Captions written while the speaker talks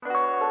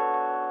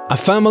A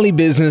family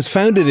business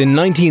founded in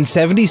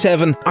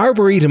 1977,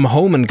 Arboretum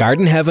Home and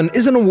Garden Heaven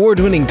is an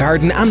award-winning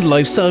garden and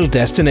lifestyle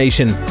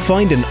destination.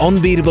 Find an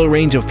unbeatable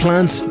range of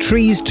plants,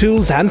 trees,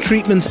 tools and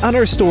treatments at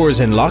our stores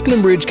in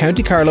Loughlinbridge,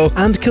 County Carlow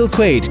and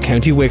Kilquade,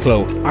 County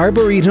Wicklow.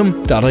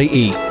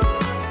 Arboretum.ie.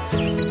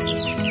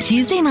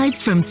 Tuesday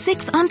nights from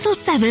 6 until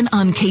 7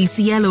 on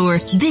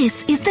KCLR.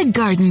 This is The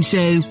Garden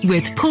Show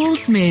with Paul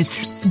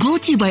Smith.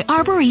 Brought to you by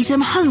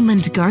Arboretum Home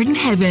and Garden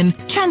Heaven.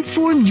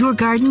 Transform your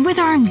garden with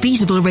our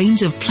unbeatable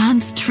range of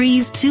plants,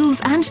 trees,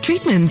 tools and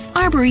treatments.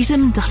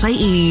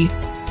 Arboretum.ie.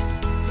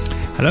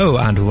 Hello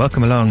and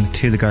welcome along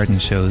to The Garden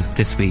Show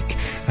this week.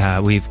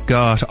 We've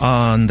got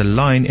on the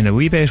line in a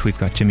wee bit, we've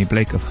got Jimi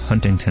Blake of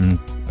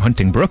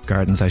Huntingbrook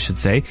Gardens, I should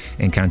say,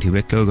 in County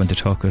Wicklow, going to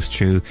talk us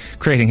through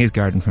creating his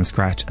garden from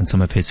scratch and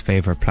some of his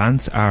favourite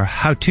plants. Our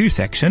how-to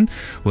section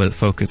will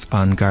focus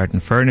on garden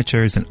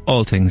furnitures and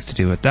all things to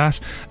do with that,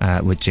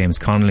 with James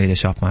Connolly, the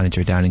shop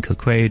manager down in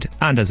Kilquade.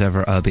 And as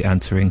ever, I'll be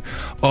answering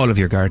all of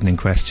your gardening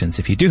questions.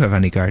 If you do have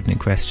any gardening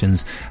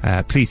questions,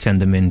 please send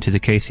them in to the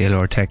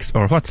KCLR text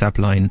or WhatsApp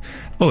line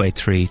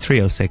 083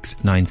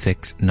 306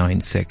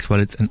 9696. Well,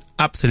 it's an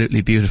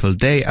absolutely beautiful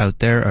day out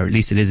there, or at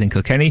least it is in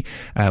Kilkenny.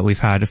 We've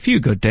had a few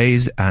good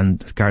days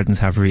and gardens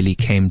have really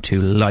came to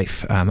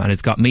life, and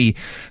it's got me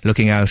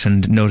looking out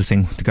and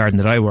noticing the garden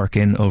that I work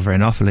in over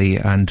in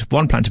Offaly, and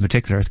one plant in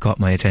particular has caught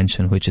my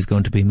attention, which is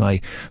going to be my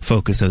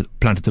focus of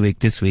plant of the week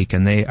this week,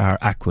 and they are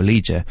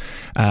Aquilegia.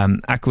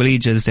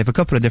 Aquilegias, they have a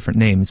couple of different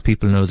names.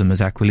 People know them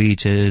as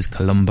Aquilegias,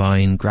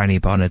 Columbine, Granny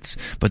Bonnets,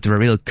 but they're a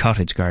real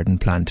cottage garden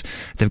plant.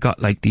 They've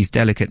got like these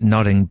delicate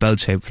nodding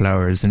bell-shaped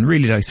flowers and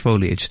really nice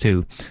foliage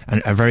too,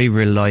 and a very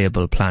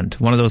reliable plant.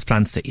 One of those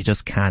plants that you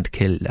just can't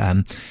kill.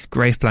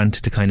 Great plant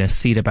to kind of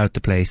seed about the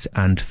place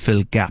and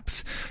fill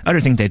gaps. Other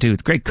thing they do,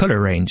 it's great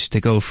colour range. They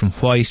go from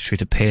white through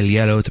to pale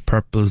yellow to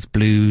purples,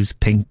 blues,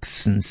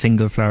 pinks and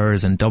single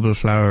flowers and double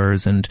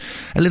flowers and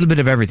a little bit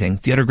of everything.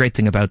 The other great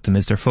thing about them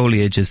is their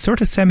foliage is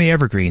sort of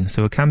semi-evergreen,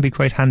 so it can be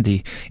quite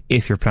handy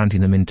if you're planting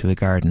them into a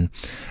garden.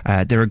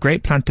 They're a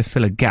great plant to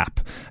fill a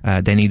gap.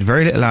 They need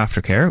very little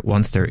aftercare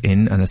once they're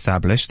in and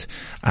established.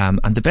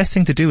 And the best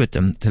thing to do with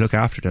them, to look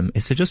after them,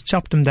 is to just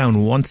chop them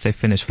down once they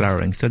finish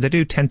flowering. So they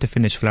do tend to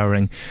finish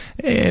flowering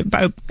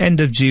about end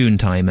of June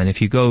time, and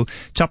if you go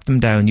chop them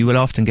down, you will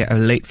often get a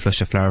late flush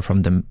of flower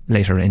from them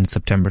later in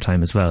September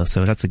time as well.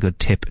 So that's a good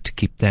tip to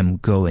keep them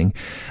going.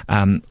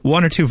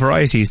 One or two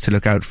varieties to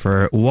look out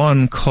for.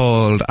 One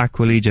called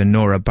Aquilegia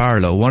Nora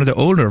Barlow, one of the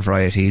older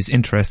varieties,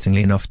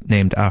 interestingly enough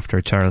named after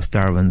Charles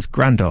Darwin's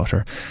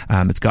granddaughter.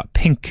 It's got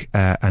pink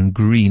and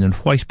green and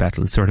white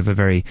petals, sort of a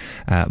very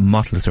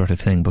mottled sort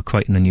of thing, but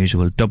quite an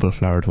unusual double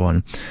flowered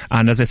one.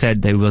 And as I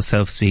said, they will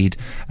self-seed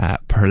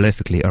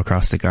prolifically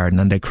across the garden,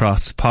 and they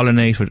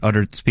cross-pollinate with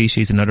other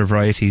species and other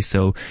varieties,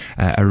 so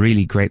a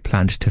really great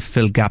plant to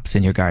fill gaps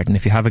in your garden.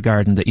 If you have a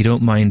garden that you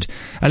don't mind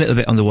a little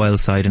bit on the wild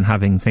side and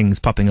having things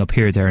popping up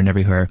here, there and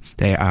everywhere,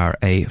 they are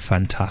a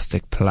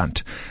fantastic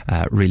plant.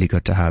 Really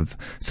good to have.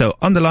 So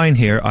on the line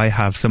here, I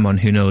have someone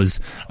who knows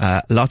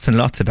lots and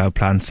lots about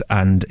plants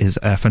and is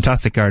a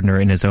fantastic gardener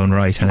in his own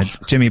right, and it's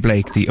Jimi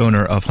Blake, the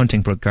owner of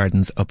Huntingbrook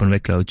Gardens up in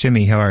Wicklow.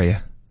 Jimi, how are you?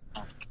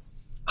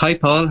 Hi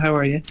Paul, how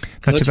are you?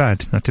 Not too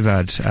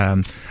bad.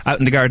 Out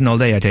in the garden all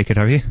day, I take it,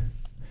 have you?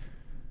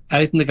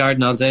 Out in the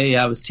garden all day,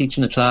 yeah. I was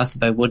teaching a class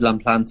about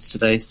woodland plants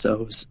today,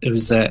 so it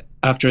was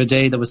after a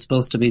day that was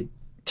supposed to be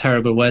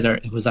terrible weather,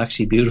 it was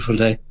actually a beautiful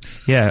day.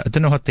 Yeah, I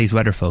don't know what these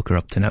weather folk are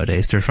up to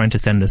nowadays. They're trying to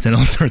send us in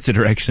all sorts of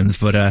directions,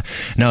 but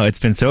no, it's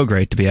been so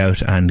great to be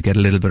out and get a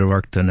little bit of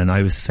work done, and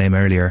I was the same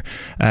earlier.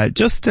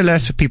 Just to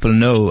let people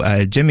know,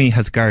 Jimi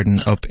has a garden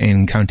up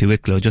in County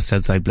Wicklow, just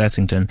outside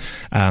Blessington.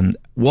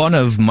 One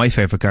of my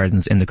favourite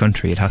gardens in the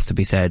country, it has to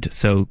be said.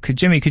 So,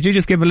 Jimi, could you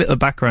just give a little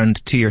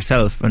background to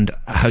yourself and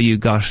how you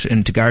got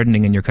into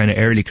gardening in your kind of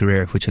early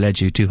career, which led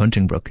you to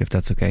Huntingbrook, if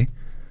that's okay?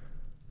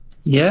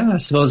 Yeah, I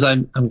suppose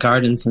I'm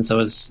gardening since I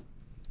was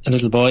a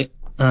little boy,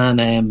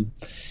 and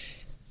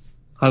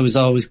I was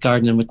always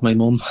gardening with my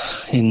mum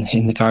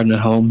in the garden at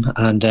home,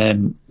 and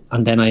then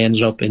I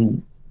ended up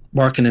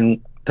working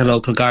in the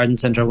local garden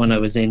centre when I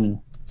was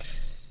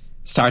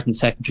starting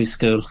secondary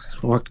school.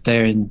 I worked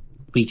there in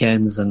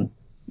weekends and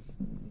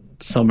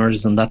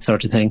summers and that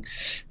sort of thing.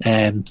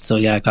 So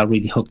yeah, I got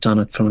really hooked on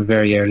it from a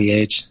very early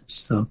age.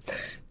 So,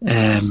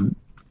 and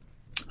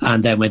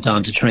then went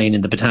on to train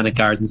in the Botanic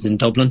Gardens in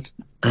Dublin,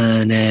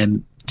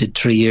 and did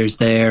 3 years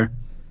there,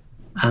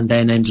 and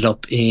then ended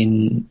up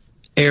in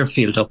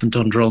Airfield up in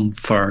Dundrum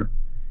for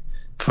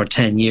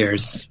 10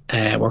 years,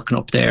 working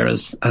up there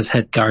as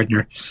head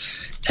gardener.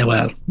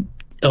 Well,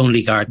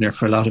 only gardener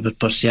for a lot of it,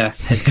 but yeah,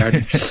 head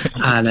gardener.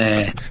 And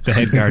the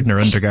head gardener,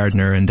 under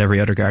gardener, and every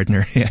other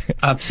gardener. Yeah,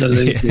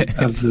 absolutely.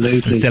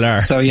 Absolutely. Still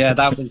are. So yeah,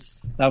 that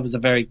was a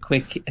very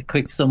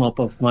quick sum up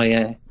of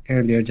my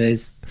earlier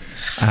days.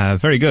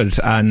 Very good.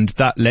 And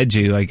that led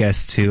you, I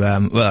guess, to,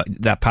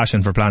 that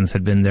passion for plants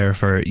had been there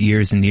for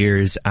years and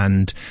years.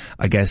 And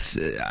I guess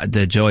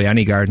the joy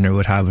any gardener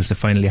would have was to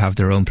finally have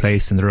their own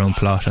place and their own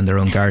plot and their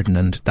own garden.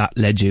 And that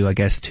led you, I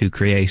guess, to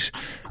create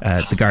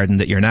the garden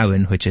that you're now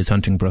in, which is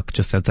Huntingbrook,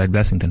 just outside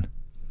Blessington.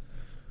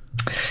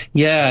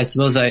 Yeah, I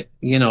suppose I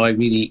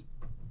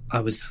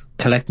was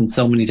collecting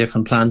so many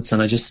different plants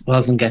and I just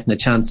wasn't getting a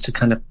chance to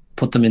kind of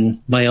put them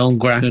in my own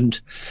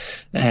ground.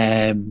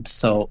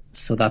 So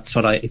that's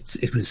what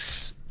it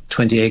was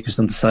 20 acres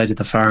on the side of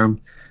the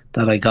farm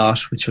that I got,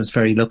 which was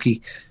very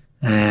lucky.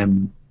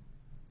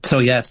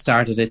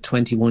 Started it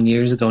 21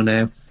 years ago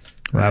now.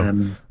 Wow.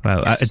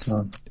 It's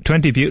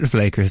 20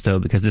 beautiful acres though,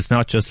 because it's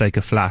not just like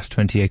a flat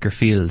 20-acre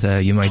field.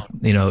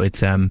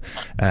 It's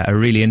a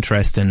really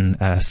interesting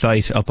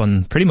site up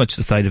on pretty much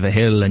the side of a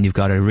hill, and you've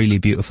got a really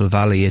beautiful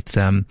valley. It's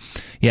a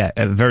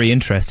very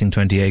interesting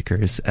 20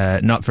 acres.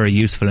 Not very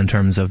useful in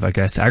terms of, I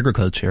guess,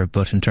 agriculture,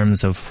 but in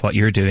terms of what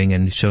you're doing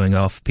and showing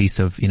off a piece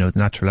of, the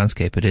natural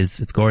landscape,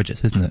 it's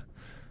gorgeous, isn't it?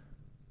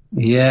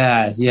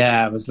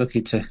 Yeah, I was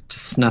lucky to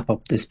snap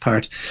up this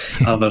part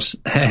of it.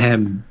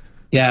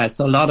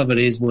 So a lot of it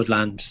is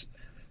woodland,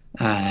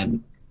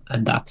 and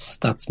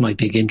that's my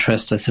big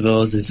interest, I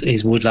suppose,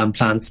 is woodland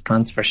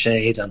plants for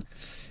shade, and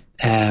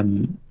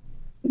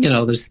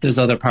there's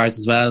other parts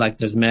as well, like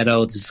there's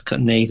meadow, there's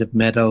native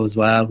meadow as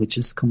well, which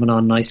is coming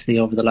on nicely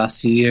over the last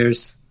few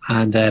years,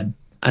 and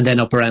then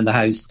up around the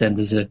house, then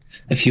there's a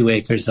few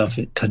acres of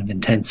it kind of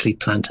intensely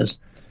planted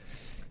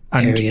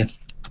area.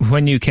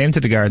 When you came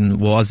to the garden,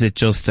 was it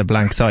just a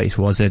blank site?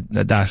 Was it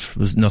that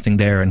was nothing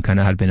there and kind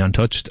of had been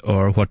untouched,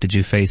 or what did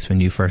you face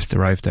when you first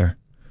arrived there?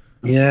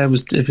 Yeah, it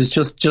was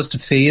just a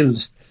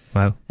field.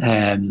 Wow.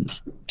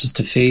 Just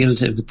a field.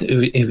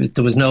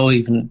 There was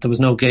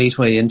no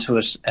gateway into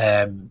it.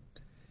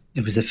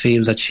 It was a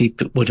field that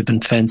sheep would have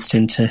been fenced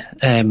into.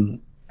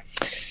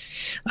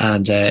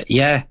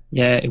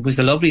 It was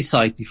a lovely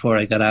site before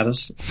I got at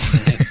it.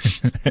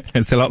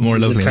 It's a lot more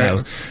lovely now.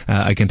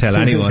 I can tell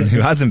anyone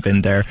who hasn't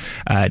been there,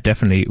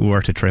 definitely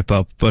worth a trip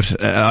up.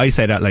 But I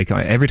say that, like,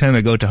 every time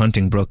I go to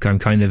Huntingbrook, I'm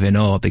kind of in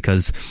awe,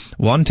 because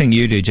one thing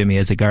you do, Jimmy,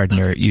 as a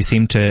gardener, you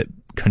seem to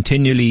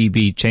continually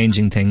be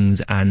changing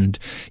things and,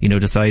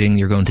 deciding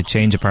you're going to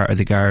change a part of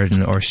the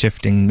garden or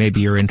shifting maybe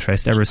your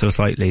interest ever so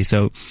slightly.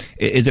 So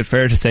is it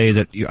fair to say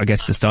that, I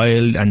guess, the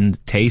style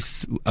and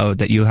tastes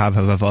that you have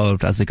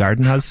evolved as the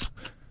garden has?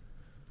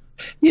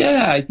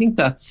 Yeah, I think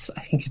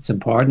it's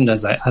important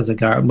as a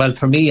garden. Well,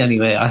 for me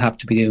anyway, I have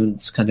to be doing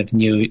this kind of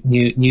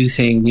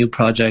new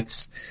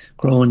projects,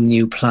 growing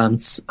new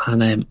plants,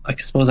 and I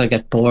suppose I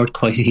get bored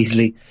quite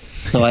easily.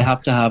 So I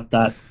have to have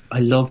that. I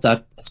love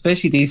that,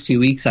 especially these few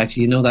weeks.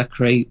 Actually, that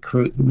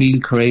real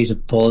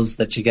creative buzz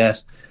that you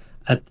get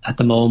at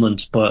the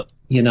moment. But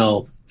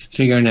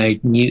figuring out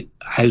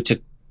how to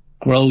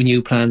grow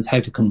new plants, how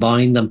to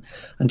combine them,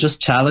 and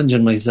just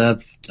challenging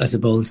myself, I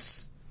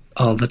suppose,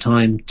 all the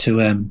time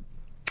to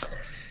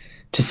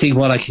see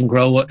what I can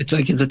grow. It's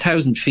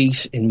 1,000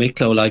 feet in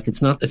Wicklow. Like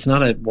it's not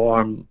a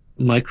warm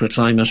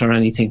microclimate or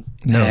anything.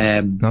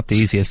 No, not the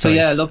easiest. So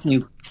yeah, I love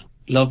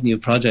new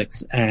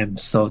projects.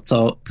 So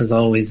there's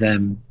always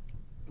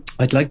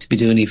I'd like to be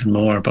doing even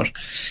more, but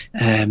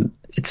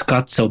it's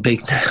got so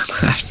big now.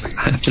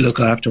 I have to look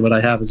after what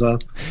I have as well.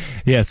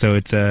 Yeah, so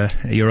it's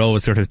you're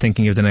always sort of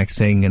thinking of the next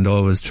thing and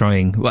always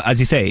trying. Well, as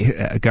you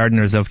say,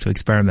 gardeners love to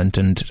experiment,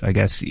 and I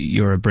guess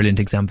you're a brilliant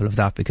example of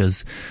that,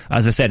 because,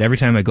 as I said, every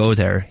time I go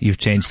there, you've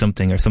changed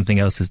something or something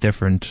else is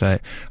different. I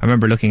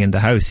remember looking in the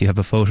house, you have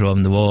a photo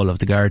on the wall of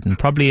the garden,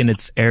 probably in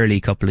its early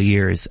couple of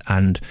years,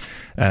 and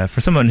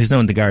for someone who's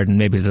known the garden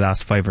maybe the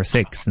last 5 or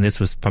 6, and this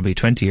was probably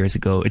 20 years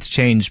ago, it's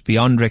changed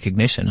beyond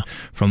recognition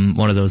from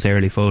one of those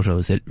early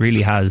photos. It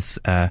really has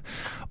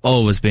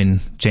always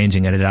been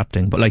changing and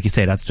adapting, but like you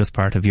say, that's just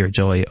part of your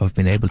joy of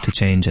being able to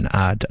change and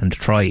add and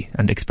try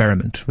and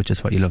experiment, which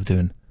is what you love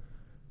doing.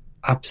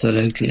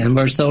 Absolutely, and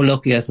we're so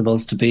lucky, I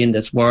suppose, to be in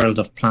this world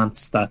of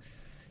plants that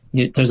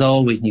there's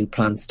always new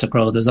plants to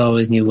grow, there's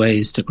always new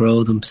ways to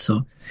grow them.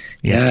 So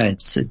yeah,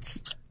 it's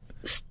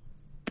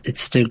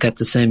still got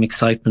the same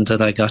excitement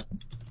that I got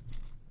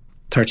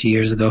 30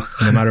 years ago.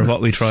 No matter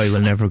what we try,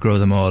 we'll never grow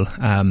them all.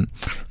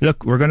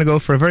 Look, we're going to go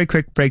for a very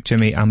quick break,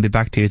 Jimmy, and be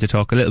back to you to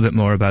talk a little bit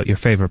more about your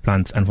favourite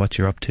plants and what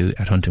you're up to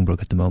at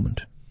Huntingbrook at the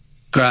moment.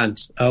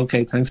 Grand.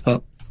 Okay, thanks,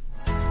 Paul.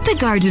 The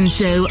Garden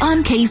Show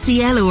on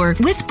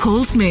KCLR with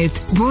Paul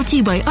Smith. Brought to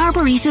you by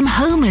Arboretum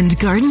Home and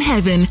Garden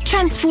Heaven.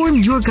 Transform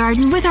your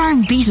garden with our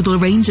unbeatable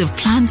range of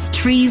plants,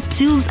 trees,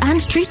 tools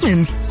and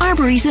treatments.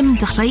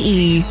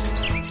 Arboretum.ie.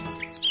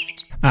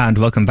 And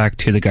welcome back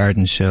to the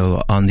Garden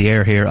Show. On the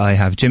air here, I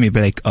have Jimmy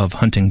Blake of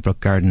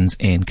Huntingbrook Gardens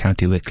in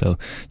County Wicklow.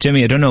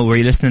 Jimmy, I don't know, were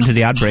you listening to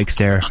the ad breaks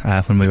there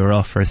when we were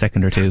off for a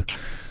second or two?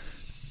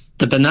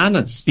 The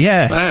bananas?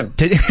 Yeah. Wow.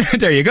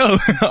 There you go.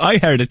 I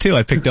heard it too.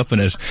 I picked up on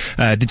it.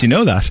 Did you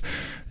know that?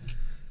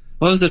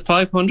 What was it,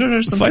 500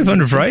 or something?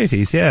 500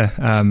 varieties, yeah.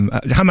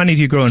 How many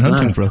do you grow in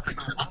Huntingbrook?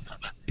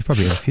 You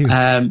probably have a few.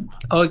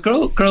 I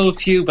grow a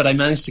few, but I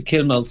managed to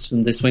kill most of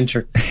them this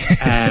winter.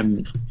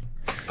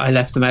 I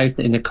left them out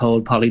in a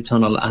cold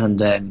polytunnel,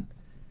 and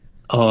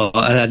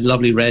I had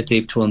lovely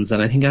red-leafed ones,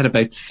 and I think I had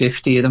about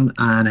 50 of them,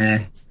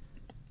 and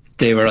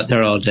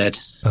they're all dead.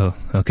 Oh,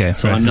 okay.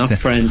 So right. I'm not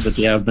friends with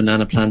the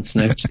banana plants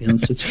now, to be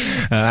honest with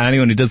you.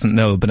 Anyone who doesn't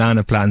know,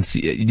 banana plants,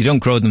 you don't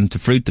grow them to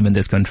fruit them in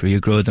this country. You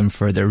grow them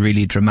for their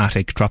really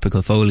dramatic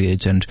tropical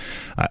foliage, and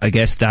I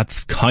guess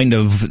that's kind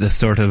of the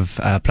sort of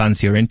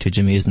plants you're into,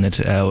 Jimmy, isn't it?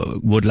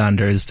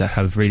 Woodlanders that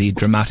have really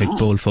dramatic,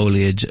 bold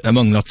foliage,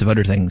 among lots of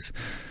other things.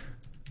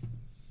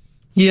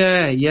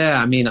 Yeah.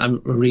 I mean,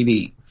 I'm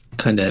really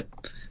I'm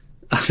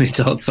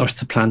into all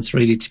sorts of plants,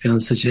 really, to be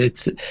honest with you.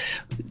 It's,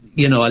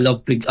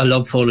 I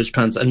love foliage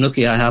plants. I'm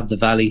lucky I have the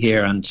valley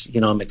here, and,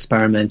 I'm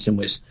experimenting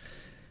with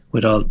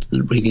all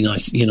really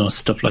nice,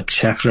 stuff like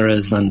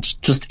scheffleras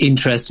and just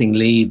interesting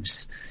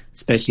leaves,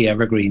 especially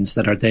evergreens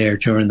that are there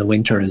during the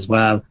winter as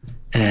well.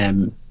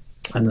 And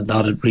a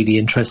lot of really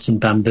interesting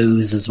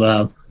bamboos as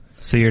well.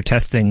 So you're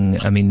testing,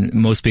 I mean,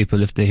 most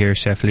people, if they hear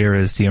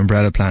scheffleras, the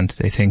umbrella plant,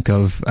 they think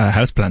of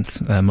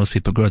houseplants. Most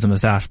people grow them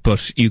as that,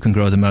 but you can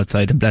grow them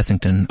outside in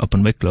Blessington, up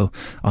in Wicklow,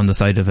 on the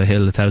side of a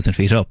hill 1,000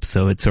 feet up.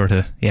 So it's sort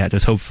of,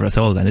 there's hope for us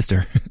all then, is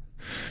there?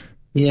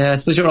 Yeah, I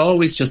suppose you're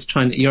always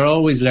you're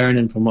always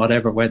learning from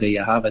whatever weather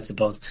you have, I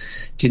suppose.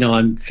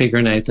 I'm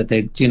figuring out that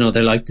they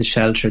like the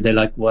shelter, they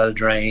like well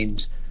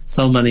drained.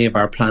 So many of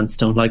our plants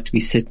don't like to be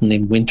sitting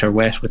in winter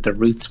wet with their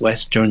roots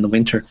wet during the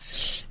winter.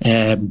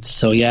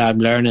 So yeah, I'm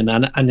learning,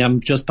 and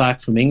I'm just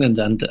back from England,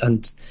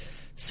 and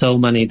so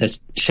many that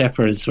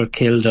scheffleras were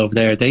killed over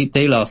there.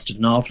 They lost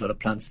an awful lot of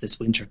plants this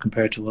winter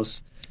compared to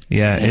us.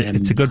 Yeah,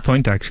 it's a good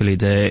point actually.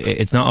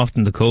 It's not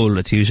often the cold,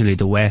 it's usually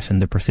the wet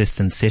and the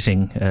persistent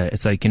sitting.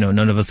 It's like,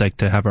 none of us like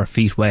to have our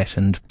feet wet,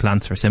 and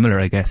plants are similar,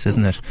 I guess,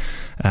 isn't it?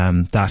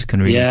 That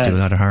can really do a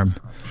lot of harm.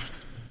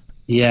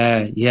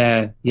 Yeah.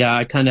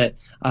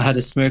 I had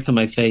a smirk on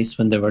my face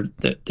when they were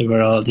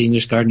all, the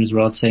English gardeners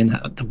were all saying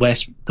the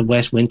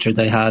wet winter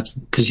they had,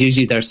 because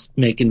usually they're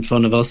making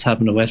fun of us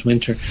having a wet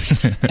winter.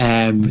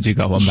 But you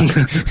got one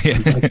back.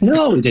 Like,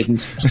 no, we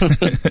didn't.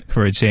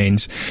 For a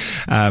change.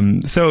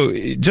 So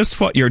just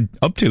what you're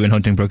up to in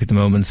Huntingbrook at the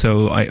moment.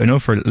 So I know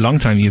for a long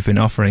time you've been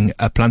offering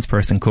a plants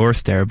person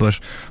course there, but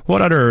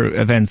what other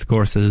events,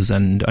 courses,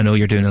 and I know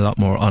you're doing a lot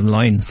more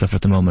online stuff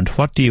at the moment.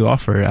 What do you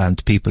offer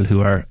to people who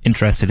are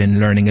interested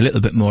in learning a little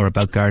bit more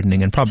about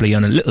gardening, and probably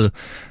on a little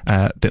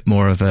bit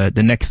more of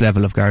the next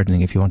level of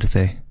gardening, if you want to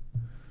say?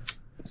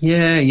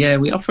 Yeah,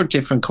 we offer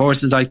different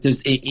courses. Like,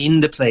 there's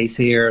in the place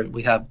here,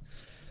 we have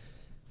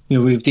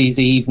these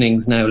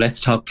evenings now,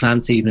 Let's Talk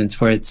Plants evenings,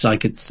 where it's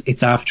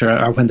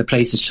after, or when the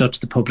place is shut to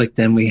the public,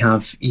 then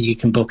you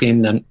can book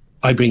in, and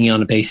I bring you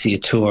on basically a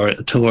tour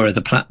of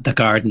the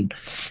garden,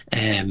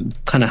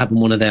 kind of having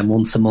one of them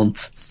once a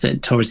month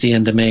towards the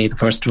end of May. The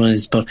first one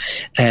is, but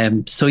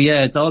so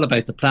yeah, it's all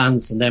about the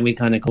plants, and then we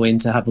kind of go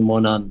into having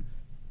one on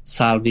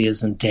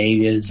salvias and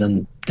dahlias,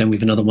 and then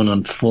we've another one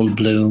on full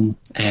bloom.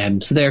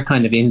 So they're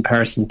kind of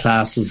in-person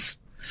classes,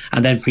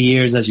 and then for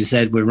years, as you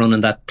said, we're running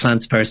that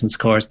plants person's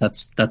course.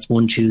 That's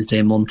one Tuesday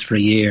a month for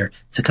a year.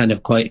 It's a kind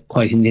of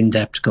quite an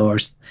in-depth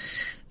course.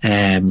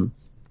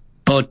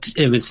 But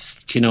it was,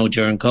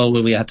 during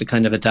COVID, we had to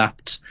kind of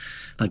adapt,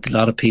 like a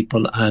lot of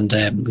people, and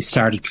we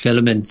started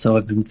filming. So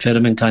I've been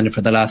filming kind of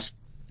for the last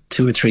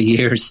 2 or 3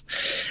 years,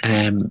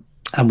 and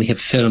we have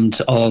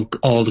filmed all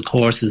the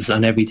courses,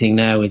 and everything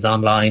now is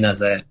online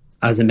as a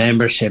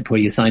membership, where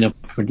you sign up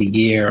for the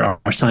year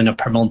or sign up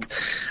per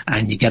month,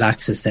 and you get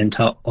access then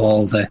to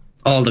all the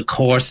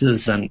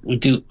courses. And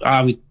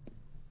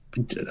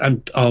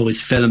I'm always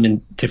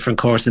filming different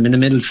courses. I'm in the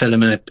middle of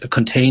filming a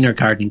container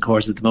gardening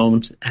course at the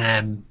moment.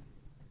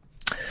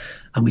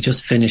 And we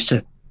just finished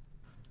a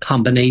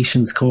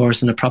combinations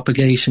course and a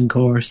propagation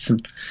course.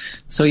 And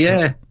so,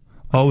 yeah.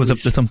 Always up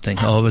to something.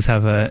 Always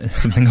have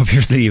something up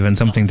your sleeve and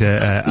something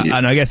to,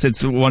 and I guess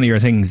it's one of your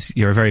things.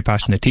 You're a very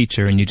passionate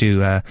teacher, and you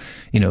do,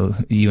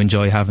 you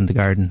enjoy having the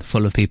garden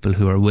full of people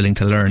who are willing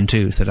to learn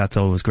too. So that's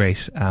always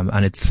great.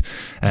 And it's,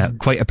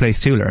 quite a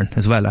place to learn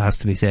as well, it has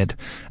to be said.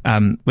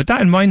 With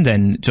that in mind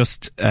then,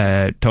 just,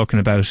 talking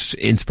about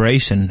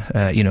inspiration,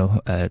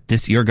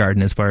 your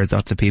garden inspires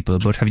lots of people,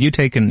 but have you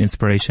taken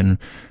inspiration,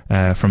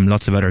 from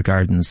lots of other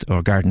gardens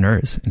or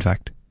gardeners, in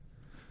fact?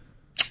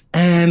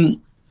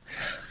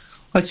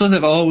 I suppose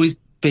I've always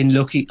been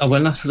lucky. I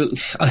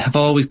have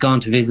always gone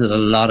to visit a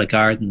lot of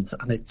gardens,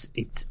 and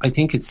I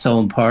think it's so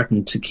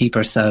important to keep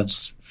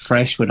ourselves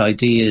fresh with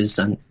ideas,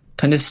 and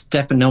kind of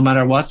stepping, no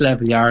matter what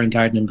level you are in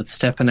gardening, but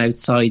stepping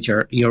outside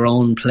your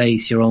own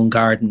place, your own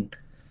garden.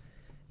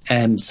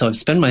 So I've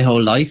spent my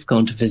whole life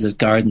going to visit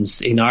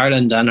gardens in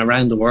Ireland and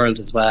around the world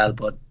as well.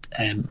 But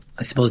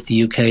I suppose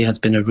the UK has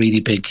been a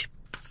really big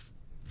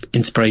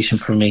inspiration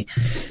for me.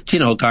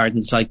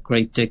 Gardens like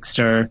Great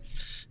Dixter,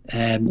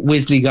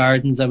 Wisley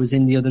Gardens. I was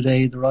in the other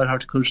day, the Royal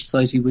Horticultural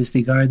Society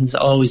Wisley Gardens.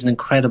 Always an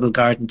incredible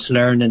garden to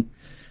learn, and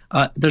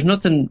there's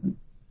nothing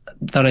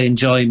that I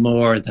enjoy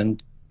more than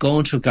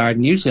going to a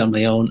garden, usually on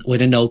my own,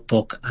 with a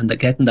notebook, and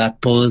getting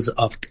that buzz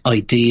of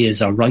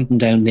ideas, or writing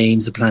down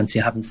names of plants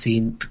you haven't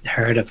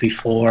heard of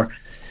before.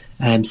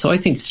 So I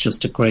think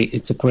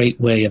it's a great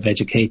way of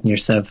educating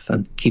yourself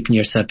and keeping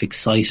yourself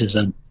excited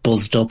and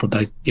buzzed up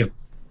about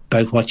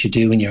what you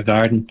do in your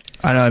garden.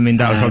 I mean,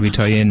 that'll probably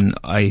tie in.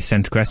 I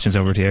sent questions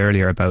over to you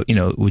earlier about,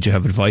 would you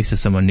have advice to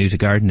someone new to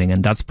gardening?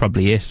 And that's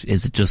probably it.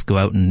 Is it just go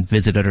out and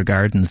visit other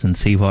gardens and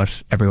see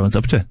what everyone's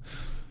up to?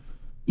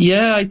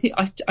 Yeah,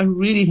 I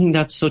really think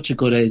that's such a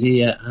good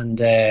idea.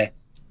 And,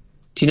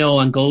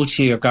 and go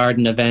to your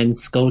garden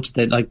events, go to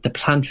the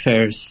plant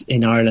fairs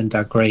in Ireland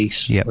are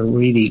great. Yep. We're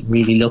really,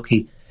 really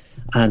lucky.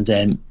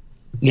 And,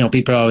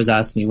 people always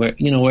ask me, where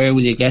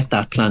will you get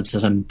that plant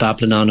that I'm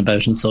babbling on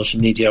about on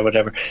social media or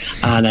whatever?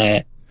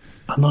 And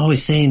I'm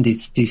always saying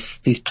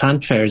these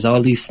plant fairs,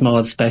 all these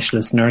small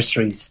specialist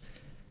nurseries,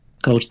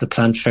 go to the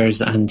plant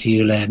fairs and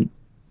you'll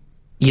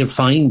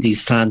find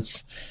these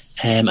plants,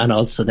 and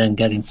also then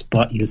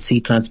you'll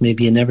see plants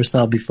maybe you never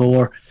saw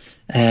before.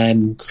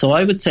 So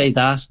I would say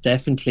that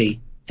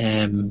definitely.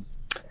 And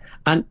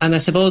I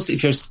suppose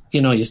if you're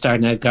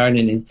starting out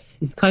gardening,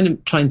 it's kind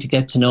of trying to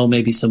get to know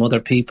maybe some other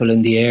people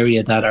in the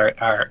area that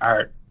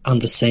are on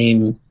the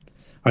same,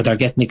 or they're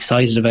getting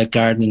excited about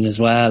gardening as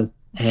well.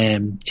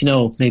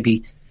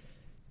 Maybe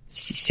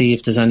see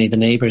if there's any of the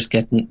neighbours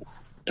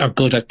are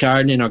good at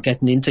gardening or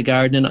getting into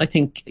gardening. I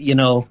think,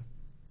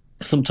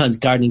 sometimes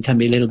gardening can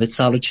be a little bit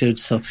solitude,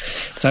 so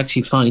it's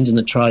actually finding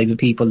a tribe of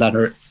people that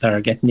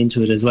are getting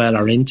into it as well,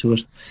 or into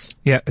it.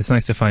 Yeah, it's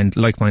nice to find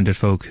like-minded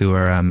folk who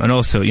are, and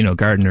also,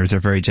 gardeners are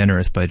very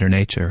generous by their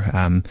nature.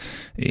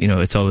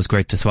 It's always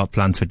great to swap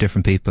plants with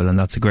different people, and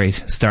that's a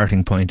great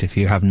starting point if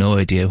you have no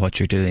idea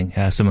what you're doing.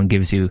 Someone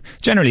gives you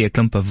generally a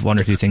clump of one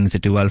or two things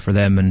that do well for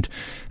them, and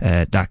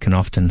that can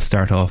often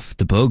start off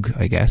the bug,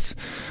 I guess.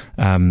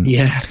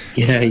 Yeah.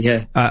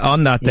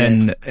 On that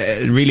then,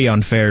 really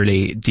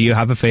unfairly, do you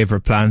have a favourite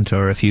plant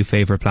or a few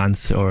favourite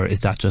plants, or is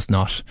that just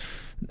not,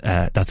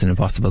 that's an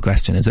impossible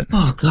question, is it?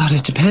 Oh God,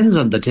 it depends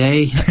on the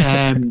day.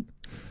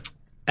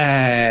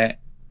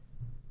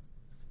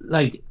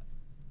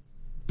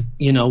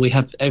 We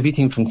have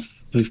everything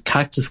we've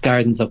cactus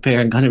gardens up here,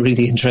 and kind of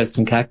really interested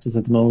in cactus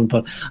at the moment,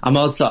 but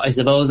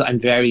I'm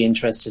very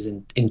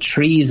interested in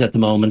trees at the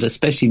moment,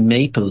 especially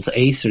maples,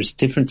 acers,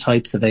 different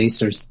types of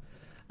acers.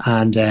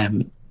 And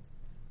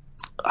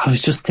I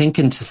was just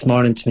thinking this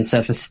morning to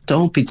myself,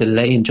 don't be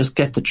delaying, just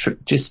get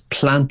just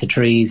plant the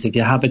trees. If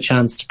you have a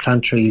chance to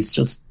plant trees,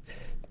 just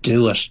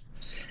do it.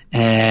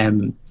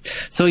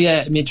 So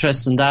yeah, I'm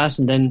interested in that.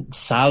 And then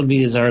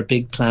salvias are a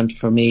big plant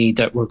for me,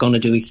 that we're going to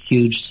do a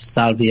huge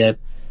salvia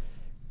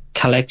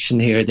collection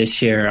here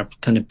this year. I'm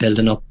kind of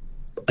building up.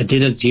 I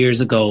did it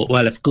years ago.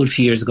 Well, a good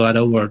few years ago,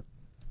 there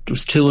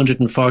was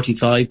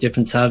 245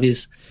 different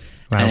salvias.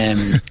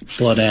 Wow.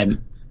 But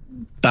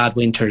bad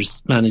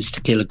winters managed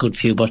to kill a good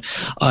few, but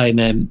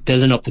I'm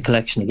building up the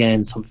collection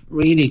again, so I'm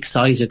really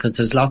excited because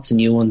there's lots of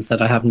new ones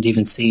that I haven't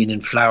even seen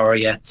in flower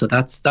yet, so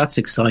that's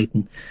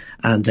exciting.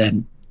 And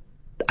then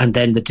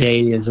the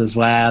dahlias as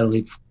well,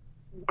 we've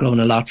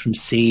grown a lot from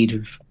seed.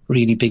 We've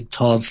really big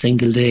tall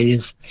single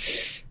dahlias.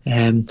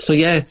 So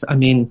yeah, it's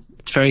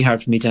very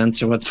hard for me to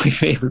answer what my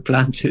favourite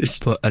plant is,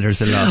 but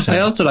there's a lot. I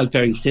also like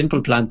very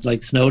simple plants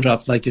like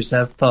snowdrops, like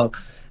yourself, Paul.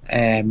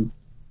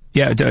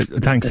 Yeah,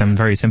 thanks. I'm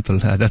very simple.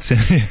 That's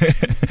it.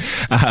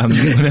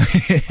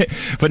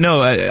 But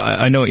no,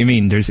 I know what you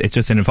mean. It's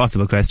just an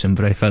impossible question,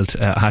 but I felt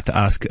I had to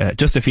ask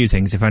just a few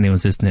things if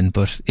anyone's listening.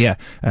 But yeah,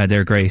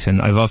 they're great.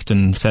 And I've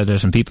often said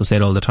it, and people say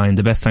it all the time,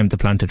 the best time to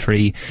plant a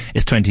tree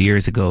is 20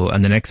 years ago,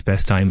 and the next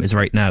best time is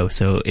right now.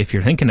 So if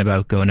you're thinking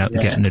about going out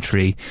and getting a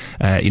tree,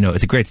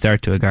 it's a great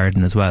start to a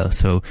garden as well.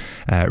 So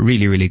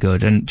really, really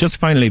good. And just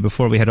finally,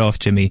 before we head off,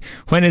 Jimmy,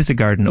 when is the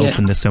garden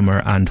open this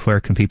summer, and where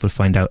can people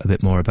find out a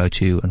bit more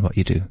about you and what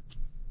you do?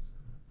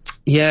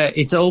 Yeah,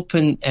 it's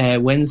open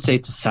Wednesday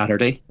to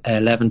Saturday,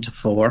 11 to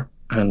 4,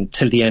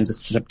 until the end of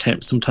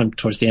September, sometime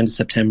towards the end of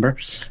September.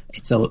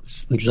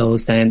 We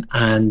close then,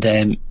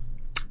 and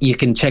you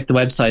can check the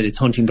website. It's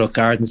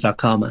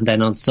huntingbrookgardens.com, and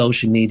then on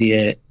social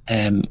media,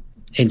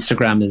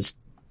 Instagram is,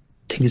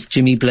 I think it's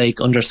Jimmy Blake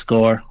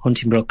 _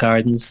 Huntingbrook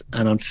Gardens,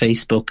 and on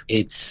Facebook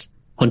it's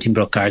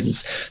Huntingbrook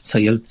Gardens. So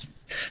you'll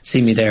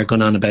see me there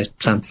going on about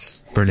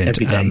plants. Brilliant.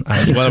 Every day.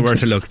 And well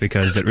worth a look,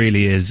 because it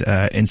really is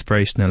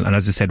inspirational. And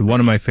as I said, one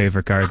of my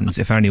favourite gardens.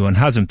 If anyone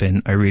hasn't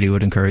been, I really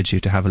would encourage you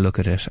to have a look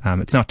at it.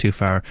 It's not too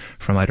far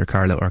from either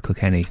Carlow or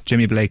Kilkenny.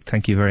 Jimmy Blake,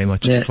 thank you very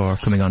much for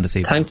coming on this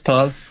evening. Thanks,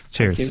 Paul.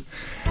 Cheers.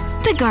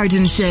 The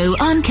Garden Show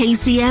on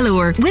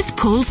KCLR with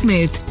Paul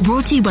Smith.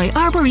 Brought to you by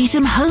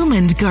Arboretum Home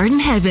and Garden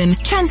Heaven.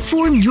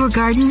 Transform your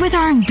garden with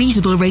our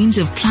unbeatable range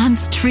of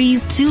plants,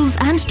 trees, tools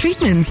and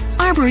treatments.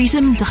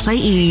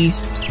 Arboretum.ie.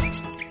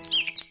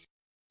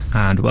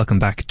 And welcome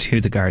back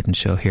to the Garden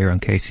Show here on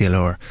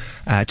KCLR.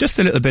 Just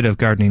a little bit of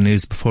gardening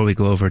news before we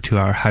go over to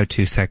our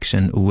how-to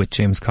section with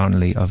James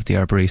Connolly of the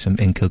Arboretum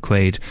in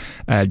Kilquade.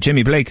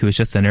 Jimmy Blake, who was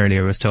just in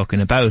earlier, was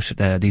talking about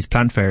these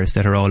plant fairs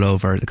that are all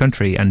over the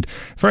country, and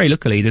very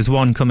luckily there's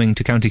one coming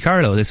to County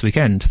Carlow this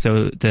weekend.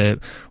 So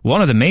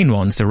one of the main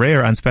ones, the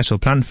Rare and Special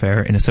Plant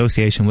Fair in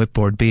association with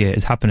Bord Bia,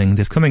 is happening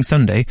this coming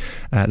Sunday,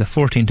 the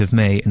 14th of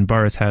May in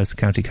Borris House,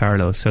 County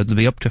Carlow. So there'll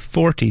be up to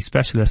 40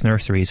 specialist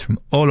nurseries from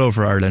all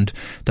over Ireland.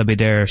 They'll be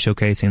there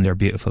showcasing their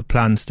beautiful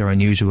plants, their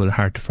unusual,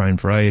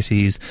 hard-to-find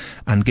varieties,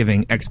 and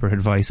giving expert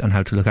advice on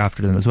how to look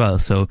after them as well.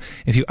 So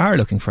if you are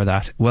looking for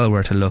that, well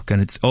worth a look.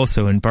 And it's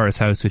also in Borris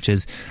House, which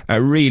is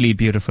a really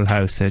beautiful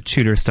house, a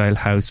Tudor-style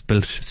house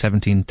built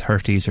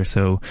 1730s or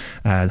so,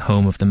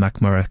 home of the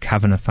MacMurrough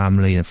Kavanagh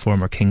family and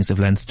former kings of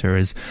Leinster,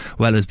 as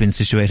well as been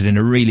situated in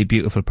a really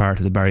beautiful part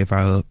of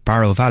the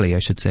Barrow Valley, I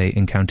should say,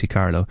 in County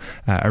Carlow.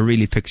 A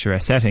really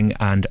picturesque setting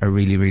and a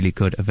really, really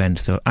good event.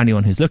 So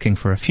anyone who's looking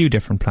for a few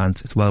different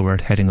plants, it's well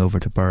worth heading over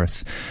to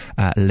Borris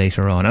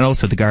later on. And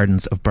also the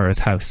gardens of Borris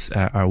House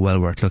are well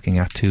worth looking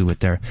at too, with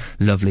their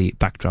lovely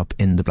backdrop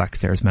in the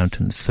Blackstairs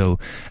Mountains. So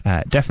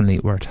definitely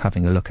worth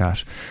having a look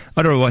at.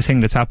 Other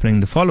thing that's happening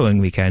the following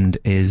weekend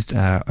is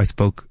I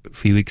spoke a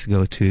few weeks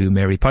ago to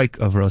Mary Pike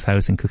of Rose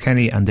House in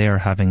Kilkenny, and they are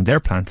having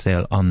their plant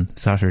sale on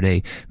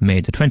Saturday,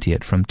 May the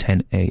 20th from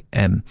 10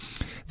 a.m.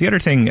 The other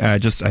thing I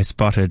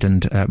spotted,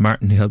 and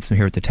Martin, who helps me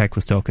here at the tech,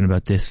 was talking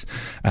about this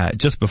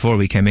just before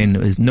we came in,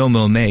 is No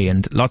Mow May,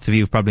 and lots of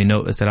you have probably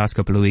noticed the last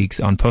couple of weeks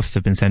on Post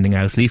have been sending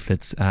out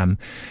leaflets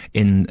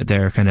in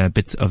their kind of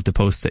bits of the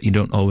post that you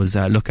don't always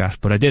look at.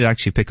 But I did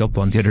actually pick up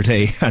one the other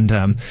day, and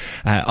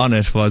on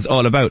it was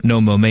all about No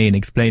Mow May and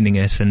explaining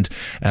it. And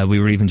we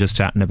were even just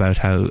chatting about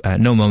how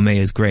No Mow May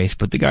is great,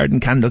 but the garden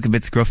can look a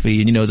bit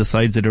scruffy, and the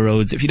sides of the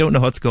roads, if you don't know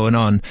what's going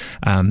on,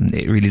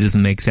 it really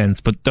doesn't make sense.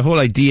 But the whole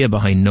idea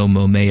behind No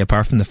Mow May,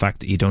 apart from the fact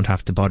that you don't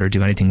have to bother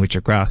do anything with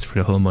your grass for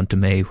the whole month of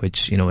May,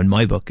 which in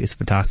my book is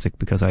fantastic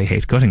because I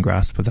hate cutting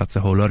grass, but that's a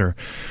whole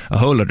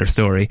other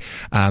story,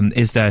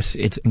 is that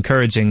it's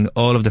encouraging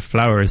all of the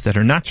flowers that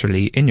are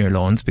naturally in your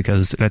lawns,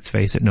 because let's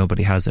face it,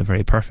 nobody has a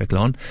very perfect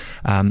lawn,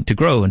 to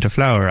grow and to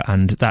flower,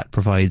 and that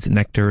provides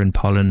nectar and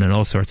pollen and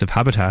all sorts of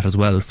habitat as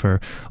well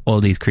for all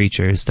these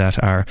creatures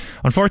that are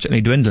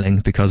unfortunately dwindling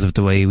because of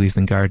the way we've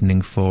been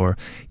gardening for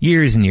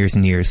years and years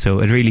and years. So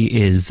it really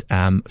is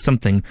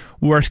something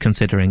worth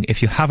considering.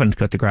 If you haven't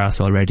cut the grass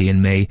already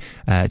in May,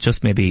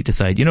 just maybe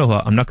decide,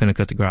 I'm not going to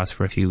cut the grass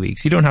for a few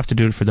weeks. You don't have to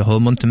do it for the whole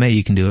month of May.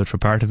 You can do it for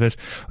part of it,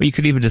 or you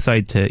could even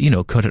decide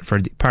to cut it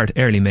for the part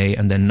early May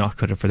and then not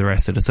cut it for the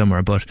rest of the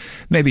summer. But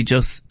maybe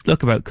just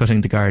look about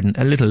cutting the garden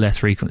a little less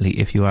frequently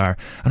if you are.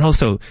 And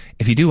also,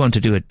 if you do want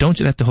to do it, don't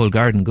let the whole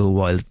garden go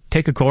wild.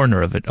 Take a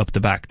corner of it up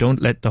the back.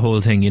 Don't let the whole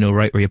thing,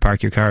 right where you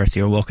park your car, so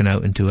you're walking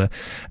out into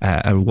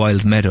a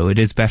wild meadow. It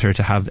is better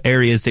to have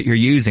areas that you're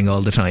using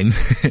all the time.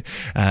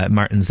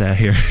 Martin's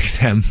here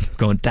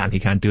going, damn, he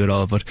can't do it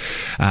all. But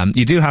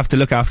you do have to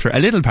look after a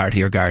little part of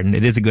your garden.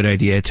 It is a good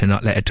idea to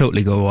not let it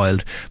totally go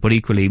wild. But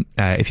equally,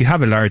 if you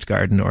have a large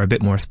garden or a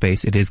bit more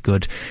space, it is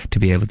good to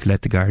be able to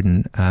let the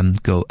garden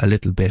go a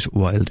little bit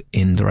wild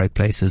in the right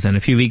places. And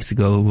a few weeks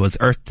ago was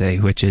Earth Day,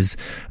 which is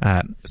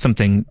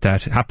something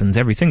that happens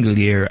every single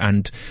year.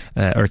 And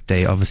Earth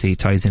Day obviously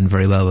ties in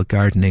very well with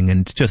gardening,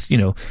 and just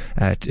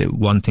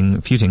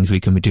a few things we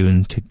can be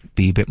doing to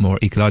be a bit more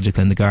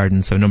ecological in the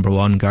garden. So number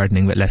one,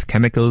 gardening with less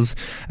chemicals.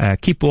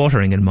 Keep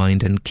watering in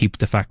mind, and keep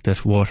the fact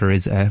that water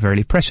is a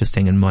very precious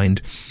thing in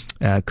mind.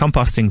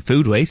 Composting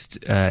food waste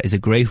is a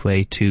great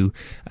way to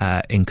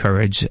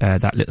encourage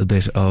that little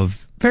bit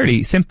of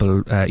fairly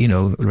simple,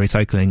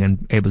 recycling,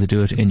 and able to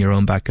do it in your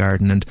own back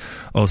garden. And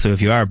also,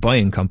 if you are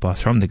buying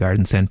compost from the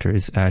garden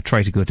centres,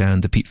 try to go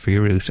down the peat-free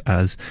route,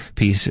 as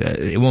peat,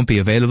 it won't be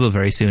available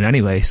very soon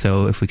anyway.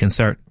 So if we can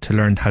start to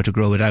learn how to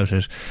grow without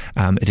it,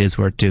 it is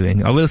worth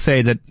doing. I will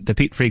say that the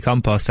peat-free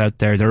composts out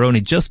there, they're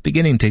only just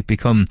beginning to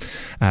become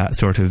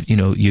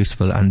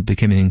useful and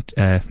becoming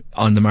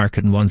on the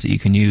market, and ones that you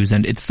can use.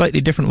 And it's a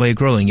slightly different way of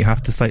growing. You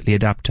have to slightly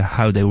adapt to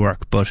how they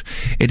work, but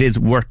it is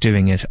worth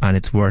doing it, and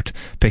it's worth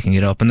picking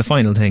it up. And the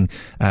final thing,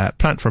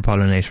 plant for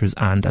pollinators,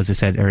 and as I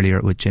said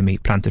earlier with Jimmy,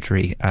 plant a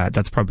tree.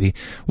 That's probably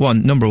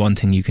number one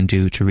thing you can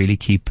do to really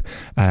keep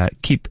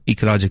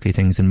ecologically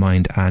things in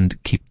mind,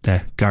 and keep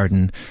the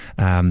garden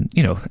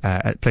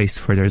a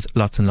place where there's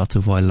lots and lots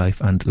of wildlife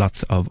and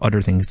lots of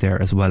other things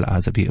there, as well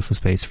as a beautiful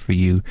space for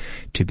you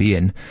to be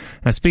in.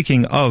 Now,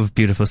 speaking of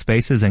beautiful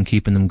spaces and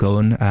keeping them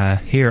going,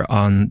 here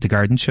on the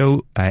Garden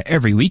Show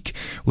every week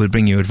we'll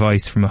bring you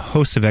advice from a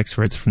host of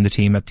experts from the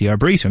team at the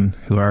Arboretum,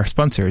 who are our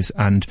sponsors.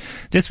 And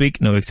this week,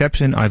 no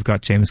exception, I've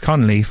got James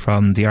Connolly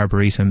from the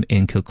Arboretum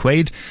in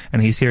Kilquade,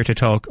 and he's here to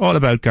talk all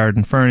about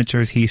garden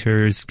furnitures,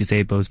 heaters,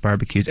 gazebos,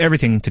 barbecues,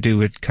 everything to do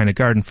with kind of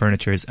garden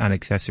furnitures and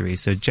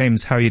accessories. So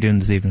James, how are you doing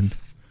this evening?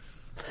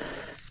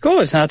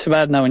 Good, not too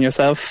bad now. And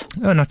yourself?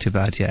 Oh, not too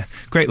bad, yeah.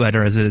 Great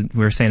weather, as we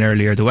were saying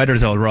earlier. The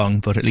weather's all wrong,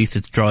 but at least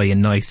it's dry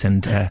and nice,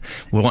 and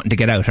we're wanting to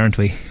get out, aren't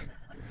we?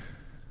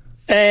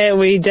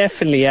 We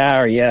definitely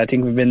are, yeah. I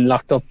think we've been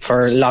locked up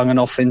for long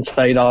enough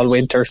inside all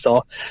winter,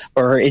 so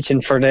we're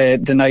itching for the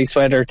nice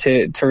weather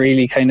to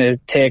really kind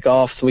of take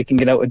off so we can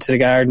get out into the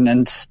garden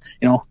and,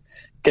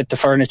 get the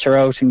furniture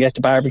out and get the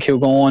barbecue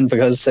going,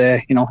 because,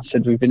 I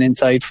said we've been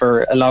inside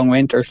for a long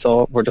winter,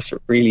 so we're just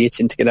really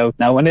itching to get out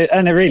now. And it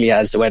really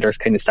has. The weather's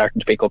kind of starting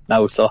to pick up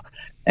now, so,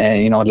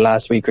 the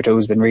last week or two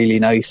has been really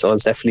nice, so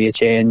it's definitely a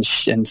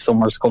change and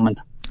summer's coming.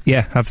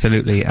 Yeah,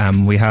 absolutely.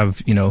 We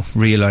have,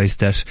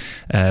 realised that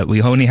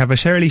we only have a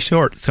fairly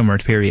short summer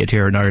period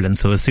here in Ireland.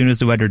 So as soon as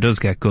the weather does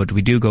get good,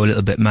 we do go a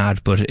little bit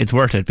mad, but it's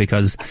worth it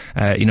because,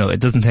 it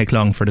doesn't take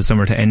long for the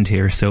summer to end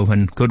here. So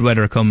when good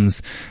weather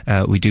comes,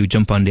 we do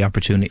jump on the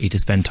opportunity to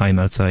spend time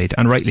outside.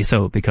 And rightly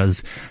so, because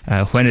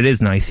when it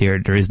is nice here,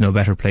 there is no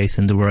better place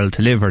in the world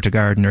to live or to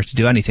garden or to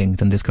do anything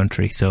than this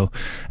country. So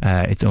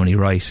it's only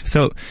right.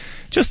 So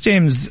just,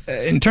 James,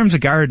 in terms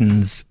of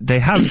gardens, they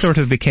have sort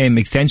of become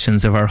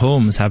extensions of our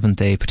homes, haven't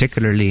they,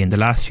 particularly in the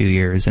last few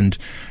years? And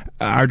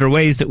are there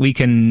ways that we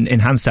can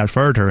enhance that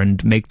further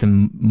and make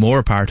them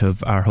more part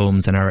of our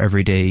homes and our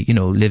everyday,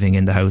 living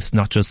in the house,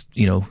 not just,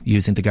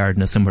 using the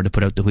garden as somewhere to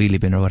put out the wheelie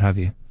bin or what have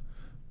you?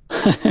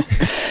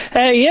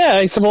 Yeah,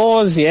 I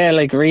suppose,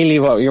 like really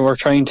what you were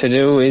trying to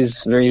do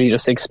is really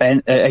just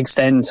extend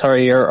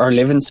our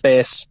living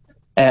space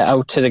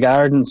out to the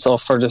garden. So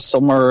for the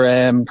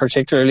summer,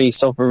 particularly,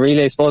 so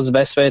really I suppose the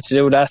best way to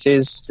do that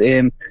is,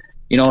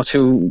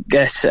 to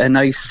get a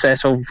nice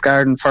set of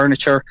garden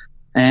furniture,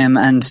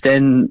 and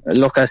then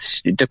look at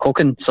the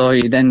cooking. So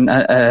you then,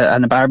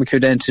 and a barbecue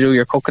then to do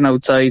your cooking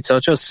outside. So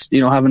just,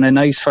 having a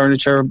nice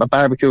furniture, a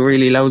barbecue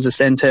really allows us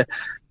then to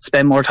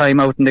spend more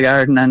time out in the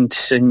garden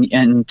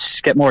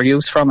and get more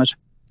use from it.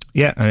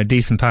 Yeah, and a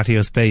decent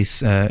patio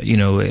space.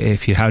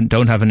 If you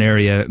don't have an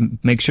area,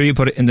 make sure you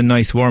put it in the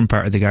nice warm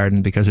part of the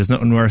garden, because there's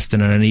nothing worse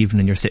than on an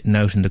evening you're sitting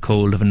out in the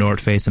cold of a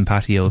north-facing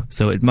patio.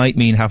 So it might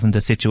mean having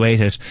to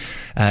situate it,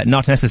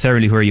 not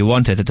necessarily where you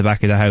want it at the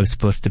back of the house,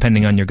 but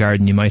depending on your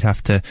garden, you might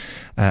have to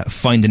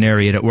find an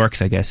area that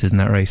works, I guess. Isn't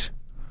that right?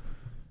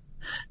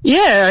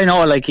 Yeah, I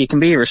know, you can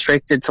be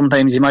restricted.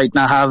 Sometimes you might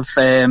not have,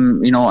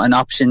 an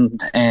option,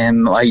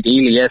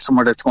 ideally,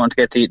 somewhere that's going to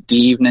get the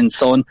evening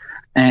sun.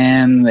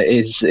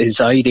 Is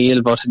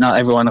ideal, but not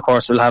everyone, of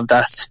course, will have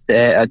that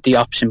the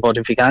option. But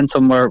if you can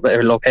somewhere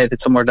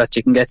located somewhere that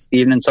you can get the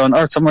evening sun,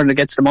 or somewhere that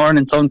gets the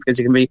morning sun, because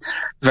you can be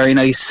very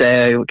nice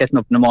getting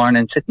up in the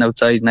morning, sitting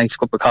outside, nice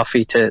cup of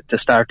coffee to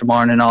start the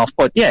morning off.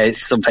 But yeah,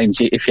 sometimes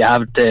if you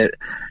have the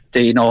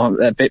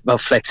a bit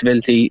of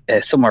flexibility,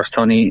 somewhere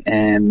sunny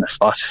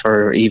spot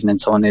for evening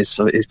sun is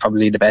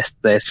probably the best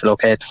place to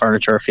locate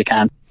furniture if you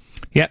can.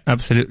 Yeah,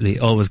 absolutely.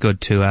 Always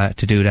good to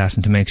do that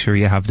and to make sure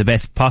you have the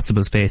best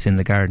possible space in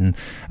the garden.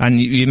 And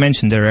you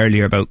mentioned there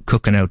earlier about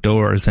cooking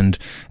outdoors, and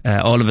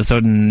all of a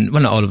sudden,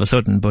 well, not all of a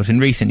sudden, but in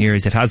recent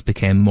years it has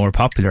become more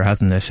popular,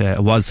 hasn't it?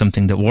 It was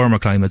something that warmer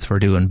climates were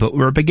doing, but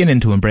we're beginning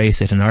to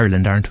embrace it in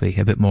Ireland, aren't we?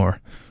 A bit more.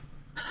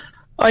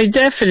 I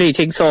definitely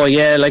think so,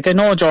 yeah. I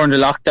know during the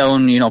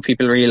lockdown,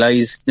 people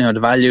realised, the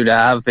value they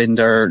have in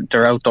their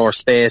outdoor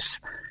space.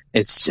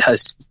 It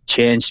has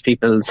changed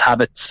people's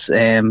habits,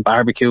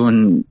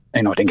 barbecuing.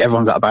 I think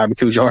everyone got a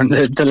barbecue during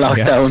the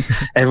lockdown.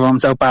 Yeah.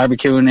 Everyone's out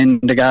barbecuing in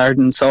the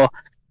garden. So,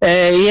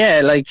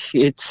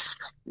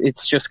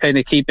 it's just kind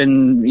of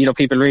keeping,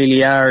 people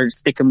really are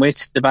sticking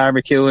with the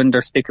barbecue, and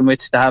they're sticking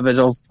with the habit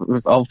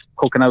of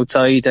cooking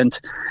outside and,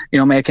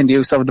 making the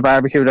use of the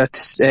barbecue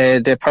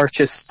that they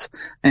purchased.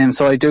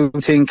 So I do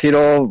think,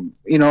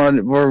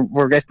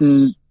 we're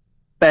getting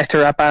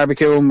better at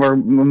barbecue, and we're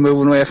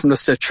moving away from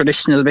just the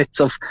traditional bits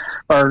of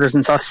burgers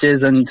and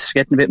sausages and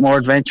getting a bit more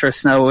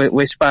adventurous now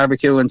with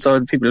barbecue. And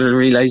so people are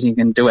realising you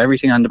can do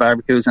everything on the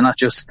barbecues, and not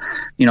just,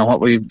 what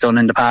we've done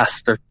in the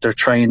past. They're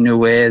trying new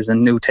ways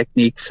and new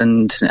techniques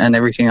and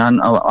everything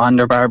on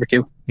their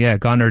barbecue. Yeah,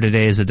 gone are the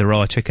days of the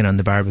raw chicken on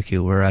the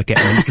barbecue. We're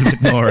getting a little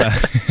bit more,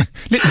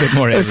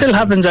 It still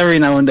happens every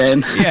now and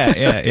then.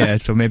 Yeah.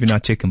 So maybe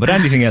not chicken, but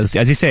anything else.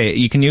 As you say,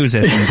 you can use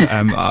it.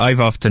 And,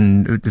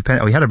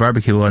 we had a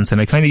barbecue once,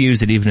 and I kind of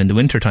use it even in the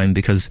winter time,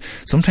 because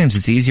sometimes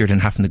it's easier than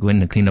having to go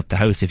in and clean up the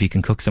house if you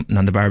can cook something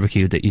on the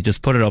barbecue, that you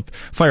just put it up,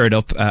 fire it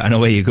up, and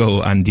away you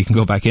go, and you can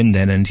go back in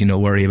then and,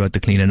 worry about the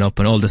cleaning up,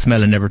 and all the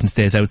smell and everything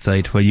stays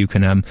outside, while you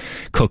can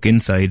cook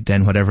inside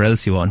then whatever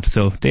else you want.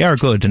 So they are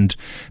good, and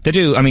they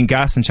do.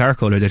 Gas and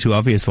charcoal are the two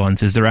obvious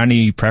ones. Is there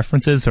any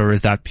preferences, or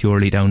is that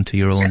purely down to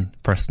your own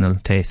personal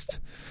taste?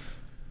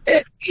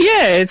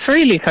 It's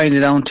really kind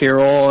of down to your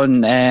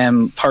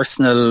own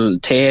personal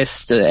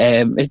taste.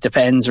 It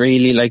depends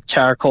really.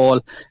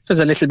 Charcoal, there's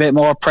a little bit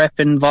more prep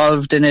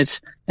involved in it,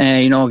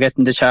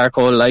 getting the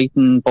charcoal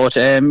lightened, but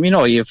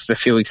you have a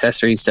few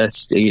accessories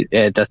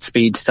that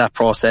speeds that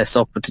process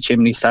up, with the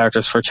chimney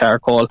starters for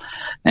charcoal,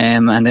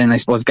 and then I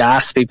suppose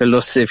gas, people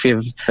just, if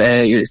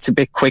it's a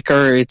bit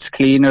quicker, it's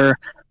cleaner,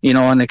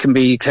 and it can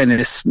be kind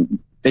of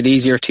bit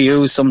easier to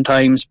use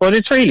sometimes, but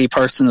it's really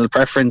personal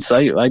preference.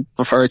 I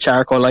prefer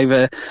charcoal. I have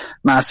a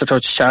Master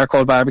Touch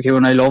charcoal barbecue,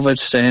 and I love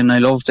it, and I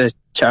love the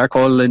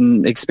charcoal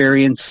and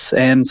experience.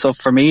 So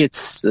for me,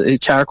 it's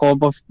charcoal,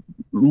 but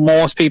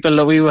most people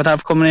that we would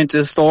have coming into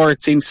the store,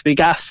 it seems to be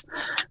gas.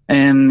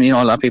 A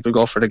lot of people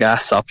go for the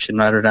gas option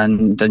rather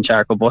than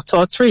charcoal. But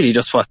so it's really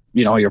just what,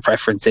 your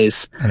preference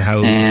is. And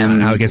how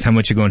I guess how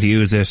much you're going to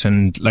use it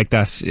and like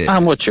that. How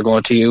much you're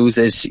going to use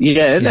it.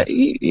 Yeah,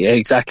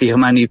 exactly. How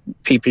many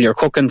people you're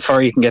cooking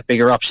for. You can get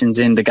bigger options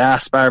in the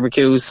gas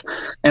barbecues.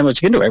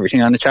 But you can do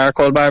everything on the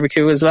charcoal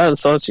barbecue as well.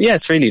 So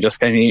it's really just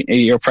kind of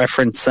your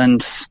preference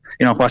and,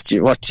 what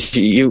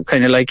you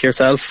kind of like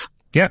yourself.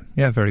 Yeah,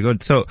 very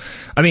good. So,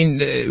 I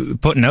mean,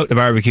 putting out the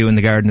barbecue in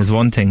the garden is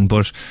one thing,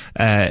 but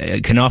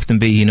it can often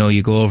be,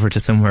 you go over to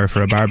somewhere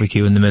for a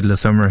barbecue in the middle of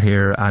summer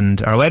here,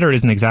 and our weather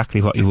isn't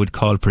exactly what you would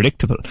call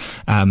predictable.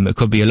 It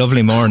could be a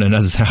lovely morning,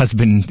 as has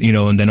been,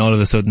 and then all of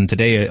a sudden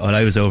today,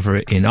 I was over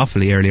in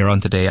Offaly earlier on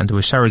today, and there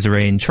was showers of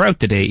rain throughout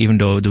the day, even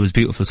though there was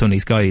beautiful sunny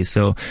skies.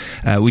 So,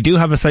 we do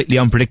have a slightly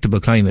unpredictable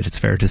climate, it's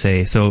fair to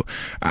say. So,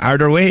 are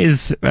there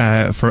ways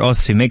for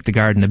us to make the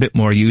garden a bit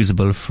more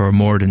usable for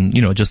more than,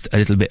 just a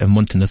little bit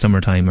of in the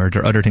summertime, or are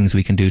there other things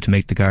we can do to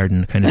make the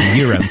garden kind of a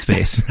year-round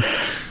space?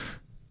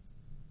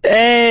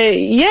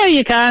 Yeah,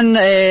 you can.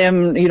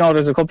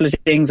 There's a couple of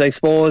things, I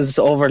suppose,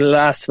 over the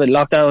last with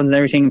lockdowns and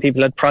everything.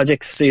 People had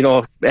projects,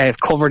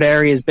 covered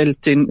areas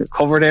built in.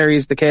 Covered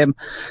areas became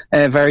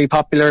very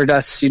popular.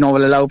 That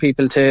will allow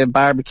people to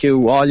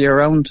barbecue all year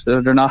round.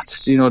 They're not,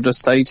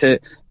 just tied to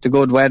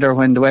good weather.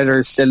 When the weather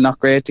is still not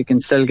great, they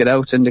can still get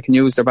out and they can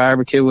use their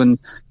barbecue. And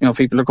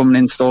people are coming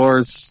in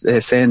stores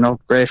saying, "Oh,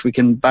 great, we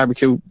can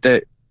barbecue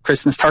the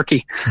Christmas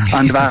turkey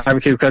on the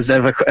barbecue because they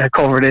have a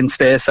covered in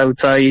space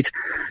outside."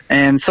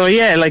 So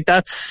yeah, like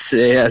that's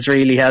has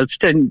really helped.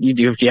 Then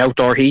you have the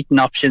outdoor heating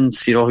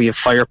options. You have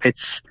fire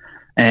pits,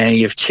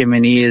 you have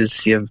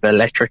chimneys, you have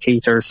electric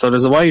heaters. So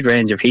there's a wide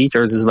range of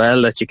heaters as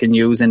well that you can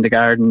use in the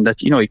garden.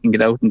 That you can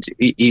get out and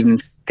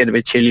evenings get a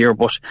bit chillier,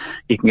 but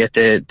you can get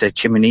the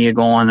chimney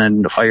going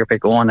and the fire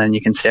pit going, and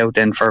you can stay out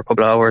then for a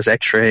couple of hours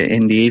extra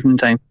in the evening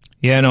time.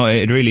 Yeah, no,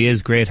 it really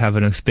is great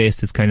having a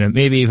space that's kind of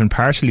maybe even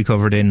partially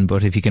covered in,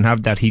 but if you can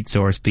have that heat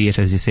source, be it,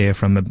 as you say,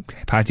 from a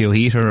patio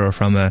heater or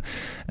from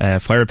a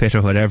fire pit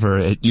or whatever,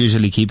 it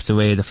usually keeps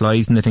away the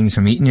flies and the things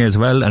from eating you as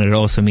well, and it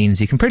also means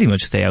you can pretty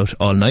much stay out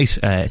all night,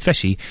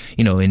 especially,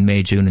 in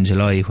May, June and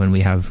July when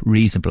we have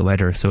reasonable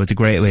weather. So it's a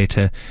great way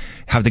to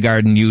have the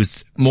garden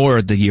used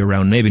more the year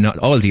round. Maybe not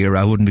all the year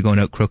round. I wouldn't be going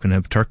out crooking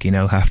a turkey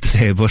now, I have to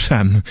say, but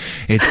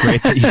it's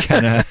great that you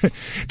can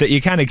that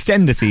you can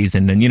extend the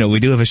season, and we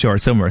do have a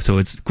short summer, so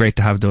it's great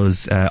to have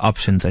those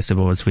options, I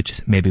suppose,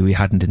 which maybe we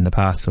hadn't in the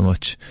past so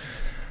much.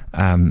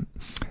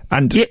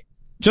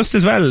 Just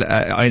as well,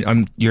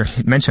 you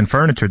mentioned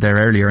furniture there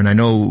earlier, and I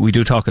know we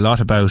do talk a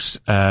lot about,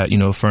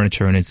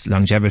 furniture and its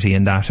longevity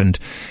and that. And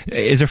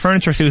is there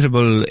furniture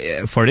suitable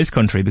for this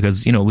country?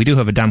 Because, we do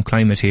have a damp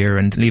climate here,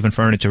 and leaving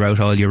furniture out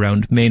all year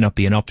round may not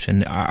be an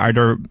option. Are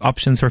there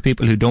options for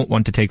people who don't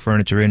want to take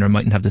furniture in or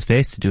mightn't have the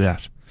space to do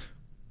that?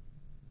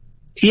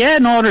 Yeah,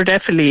 no, there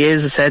definitely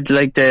is. I said,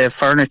 like, the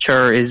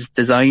furniture is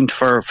designed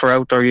for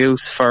outdoor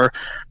use for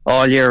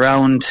all year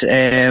round.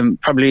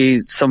 Probably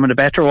some of the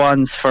better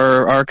ones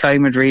for our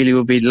climate really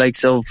would be the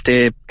likes of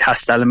the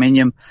cast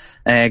aluminium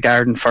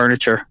garden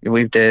furniture.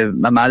 We've the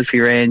Amalfi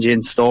range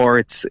in store.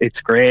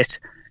 It's great.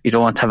 You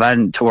don't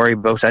have to worry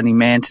about any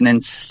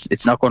maintenance.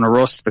 It's not going to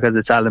rust because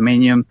it's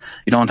aluminium.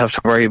 You don't have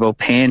to worry about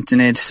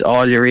painting it.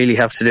 All you really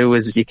have to do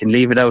is you can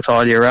leave it out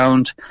all year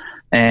round.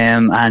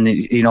 And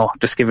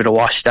just give it a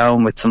wash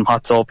down with some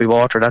hot soapy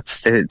water.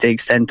 That's the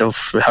extent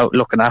of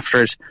looking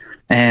after it.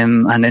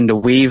 And then the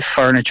weave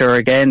furniture,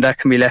 again, that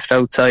can be left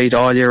outside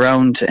all year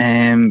round.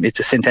 It's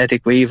a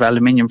synthetic weave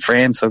aluminium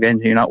frame, so again,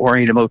 you're not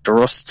worried about the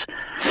rust.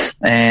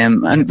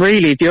 And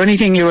really, the only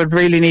thing you would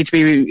really need to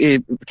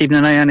be keeping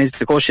an eye on is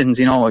the cushions.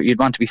 You'd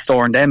want to be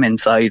storing them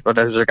inside, but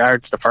as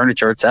regards the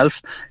furniture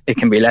itself, it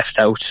can be left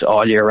out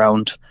all year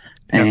round.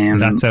 Yeah,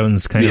 that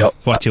sounds kind of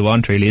what you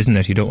want, really, isn't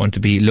it? You don't want to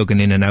be lugging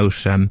in and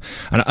out. And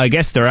I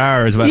guess there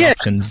are as well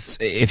options.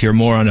 If you're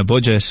more on a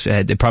budget,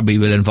 they probably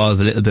will involve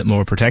a little bit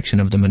more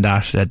protection of them, and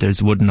that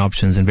there's wooden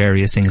options and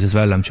various things as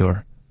well, I'm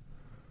sure.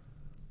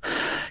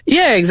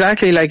 Yeah,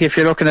 exactly. Like if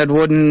you're looking at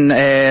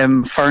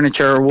wooden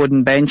furniture,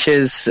 wooden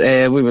benches,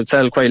 we would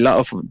sell quite a lot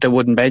of the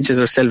wooden benches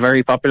are still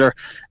very popular.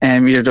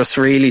 You're just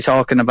really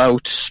talking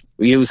about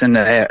using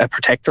a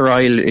protector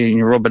oil and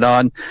you rub it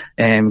on.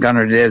 Gone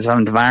are the days of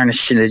having to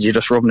varnish it, you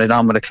just rubbing it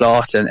on with a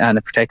cloth and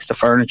it protects the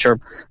furniture.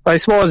 But I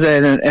suppose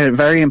a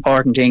very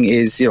important thing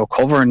is,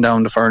 covering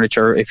down the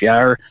furniture if you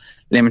are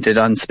limited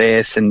on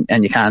space and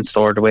you can't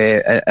store it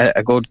away.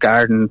 A good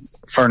garden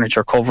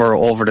furniture cover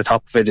over the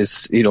top of it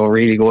is,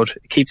 really good.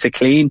 It keeps it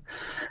clean,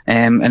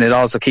 and it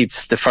also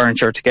keeps the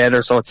furniture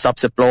together, so it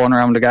stops it blowing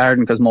around the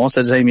garden, because most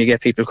of the time you get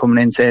people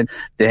coming in saying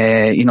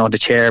the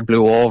chair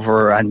blew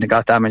over and it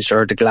got damaged,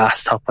 or the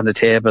glass top on the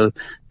table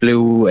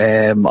blew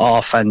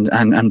off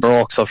and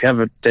broke. So if you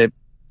have the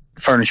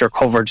furniture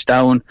covered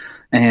down,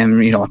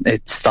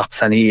 it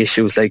stops any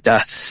issues like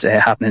that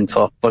happening.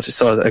 So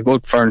a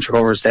good furniture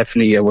cover is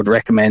definitely, I would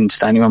recommend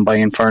to anyone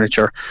buying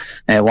furniture,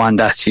 one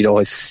that,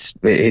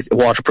 is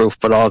waterproof,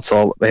 but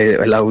also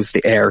allows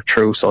the air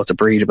through, so it's a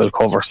breathable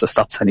cover, so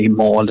stops any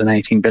mold and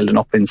anything building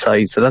up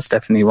inside. So that's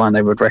definitely one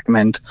I would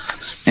recommend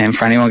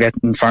for anyone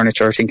getting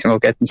furniture or thinking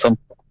about getting some.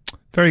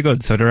 Very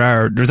good. So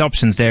there's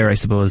options there, I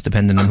suppose,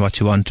 depending on what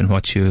you want and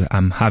what you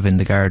have in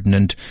the garden.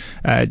 And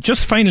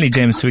just finally,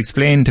 James, to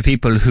explain to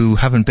people who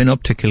haven't been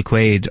up to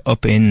Kilquade,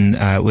 up in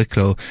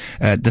Wicklow,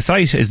 the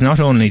site is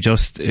not only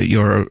just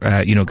your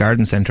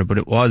garden centre, but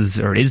it was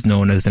or is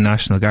known as the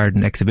National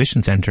Garden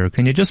Exhibition Centre.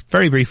 Can you just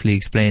very briefly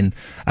explain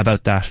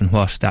about that and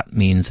what that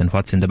means and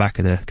what's in the back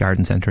of the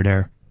garden centre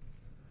there?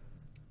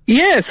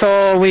 Yeah,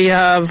 so we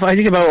have, I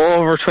think about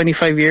over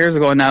 25 years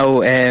ago now,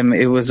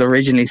 it was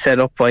originally set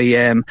up by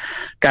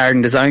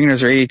garden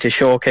designers really to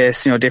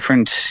showcase,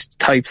 different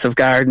types of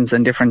gardens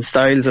and different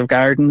styles of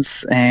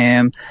gardens.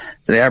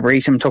 So the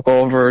Arboretum took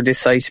over this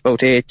site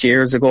about 8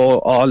 years ago.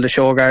 All the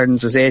show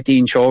gardens, there's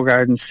 18 show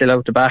gardens still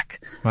out the back.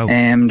 Wow.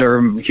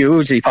 They're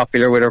hugely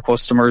popular with our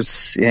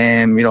customers.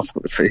 They're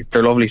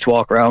lovely to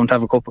walk around,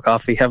 have a cup of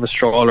coffee, have a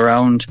stroll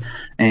around.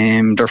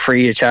 They're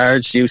free of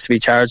charge. They used to be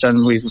charged,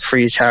 and we've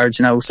free of charge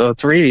now. So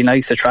it's a really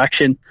nice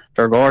attraction.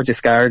 They're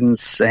gorgeous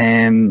gardens.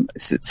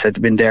 They've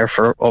been there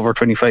for over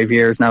 25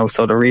 years now,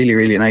 so they're really,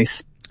 really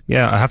nice.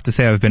 Yeah, I have to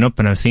say I've been up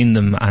and I've seen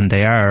them, and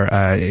they are,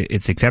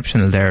 it's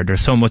exceptional there. There's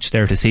so much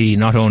there to see,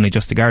 not only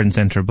just the garden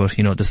centre, but,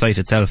 the site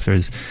itself.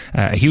 There's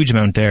a huge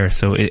amount there,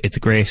 so it's a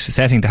great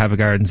setting to have a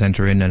garden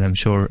centre in, and I'm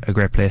sure a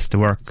great place to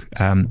work.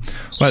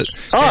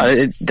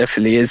 It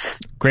definitely is.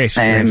 Great.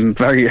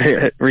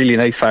 Very, really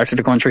nice part of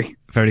the country.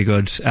 Very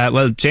good.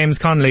 James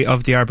Connolly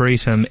of the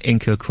Arboretum in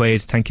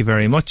Kilquade, thank you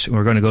very much.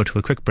 We're going to go to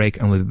a quick break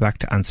and we'll be back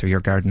to answer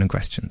your gardening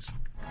questions.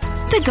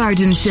 The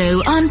Garden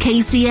Show on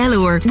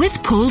KCLR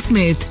with Paul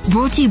Smith.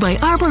 Brought to you by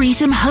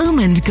Arboretum Home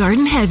and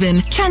Garden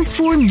Heaven.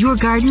 Transform your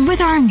garden with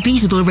our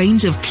unbeatable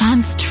range of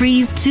plants,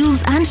 trees,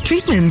 tools and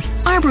treatments.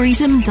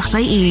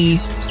 Arboretum.ie.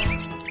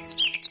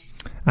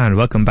 And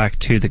welcome back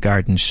to the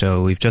Garden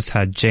Show. We've just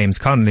had James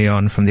Connolly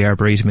on from the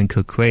Arboretum in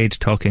Kilquade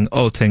talking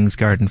all things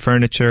garden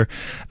furniture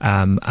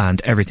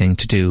and everything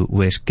to do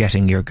with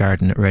getting your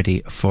garden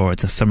ready for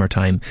the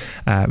summertime.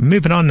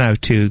 Moving on now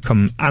to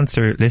come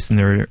answer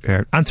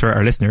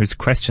our listeners'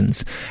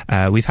 questions.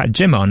 We've had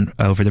Jim on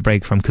over the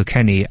break from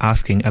Kilkenny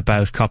asking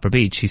about Copper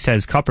Beech. He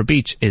says Copper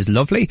Beech is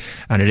lovely,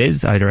 and it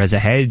is either as a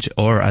hedge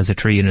or as a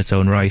tree in its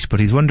own right, but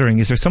he's wondering,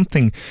 is there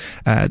something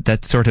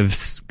that sort of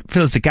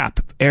fills the gap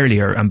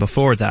earlier and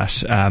before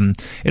that?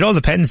 It all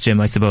depends,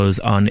 Jim, I suppose,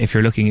 on if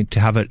you're looking to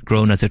have it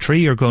grown as a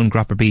tree or grown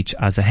Copper Beech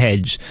as a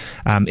hedge.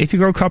 If you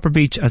grow Copper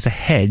Beech as a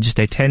hedge,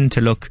 they tend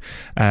to look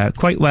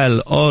quite well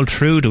all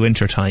through the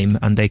winter time,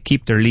 and they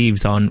keep their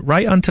leaves on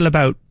right until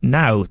about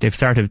now. They've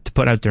started to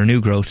put out their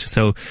new growth,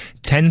 so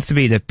it tends to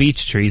be that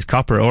beech trees,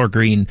 copper or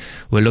green,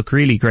 will look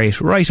really great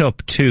right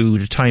up to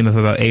the time of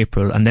about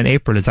April, and then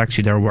April is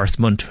actually their worst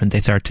month when they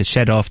start to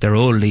shed off their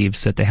old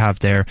leaves that they have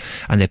there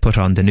and they put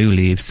on the new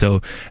leaves.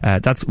 So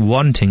that's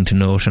one thing to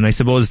note. And I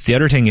suppose the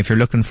other thing, if you're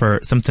looking for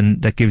something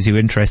that gives you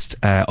interest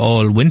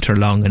all winter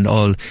long and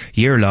all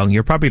year long,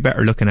 you're probably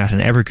better looking at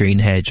an evergreen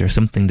hedge or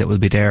something that will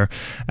be there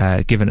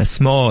giving a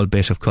small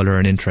bit of colour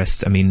and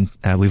interest. I mean,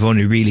 we've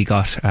only really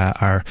got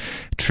our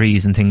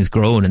trees and things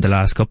grown in the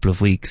last couple of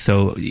weeks,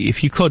 so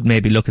if you could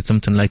maybe look at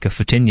something like a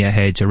Photinia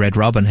hedge, a red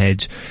robin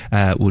hedge,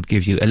 would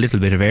give you a little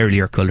bit of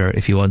earlier colour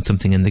if you want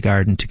something in the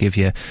garden to give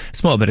you a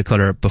small bit of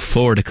colour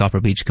before the Copper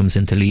Beech comes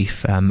into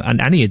leaf.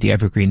 And any of the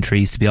evergreen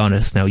trees, to be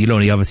honest. Now, you'll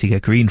only obviously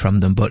get green from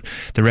them, but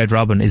the red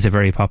robin is a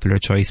very popular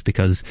choice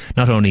because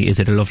not only is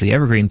it a lovely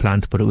evergreen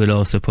plant, but it will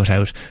also put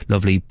out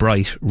lovely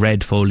bright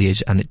red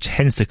foliage, and it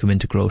tends to come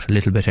into growth a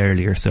little bit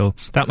earlier. So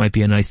that might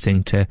be a nice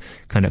thing to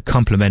kind of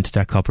complement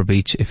that Copper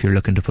Beech if you're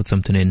looking to put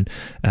something in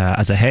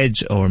as a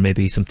hedge, or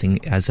maybe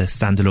something as a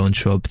standalone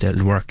shrub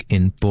that'll work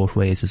in both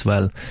ways as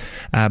well.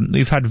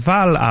 We've had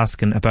Val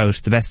asking about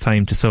the best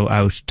time to sow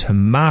out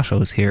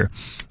tomatoes here.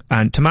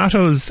 And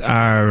tomatoes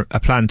are a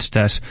plant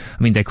that,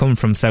 I mean, they come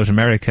from South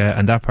America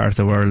and that part of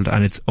the world,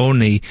 and it's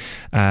only,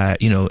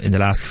 in the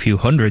last few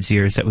hundreds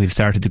years that we've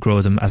started to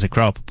grow them as a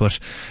crop. But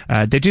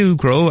they do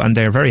grow, and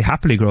they're very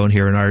happily grown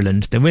here in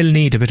Ireland. They will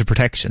need a bit of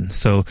protection,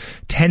 so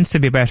tends to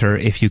be better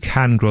if you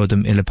can grow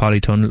them in a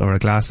polytunnel or a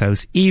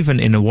glasshouse, even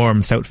in a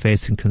warm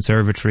south-facing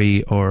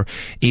conservatory, or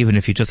even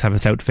if you just have a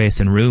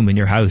south-facing room in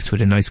your house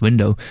with a nice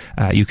window.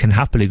 You can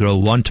happily grow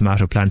one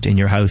tomato plant in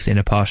your house in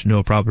a pot,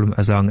 no problem,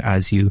 as long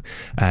as you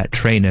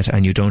train it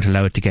and you don't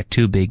allow it to get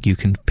too big. You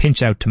can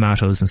pinch out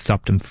tomatoes and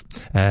stop them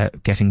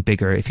getting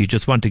bigger. If you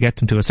just want to get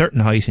them to a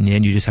certain height and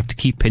then you just have to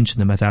keep pinching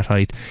them at that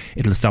height,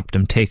 it'll stop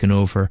them taking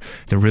over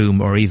the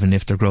room, or even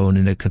if they're grown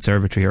in a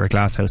conservatory or a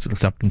glasshouse, it'll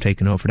stop them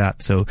taking over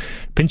that. So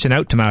pinching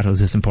out tomatoes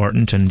is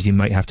important, and you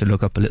might have to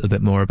look up a little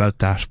bit more about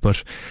that.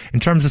 But in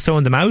terms of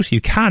sowing them out,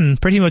 you can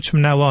pretty much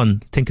from now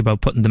on think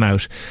about putting them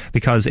out,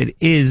 because it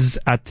is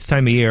at this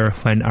time of year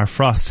when our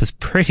frost has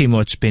pretty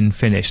much been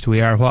finished.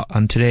 We are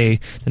on today,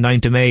 the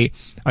 9th of May. May,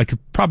 I could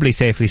probably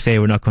safely say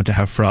we're not going to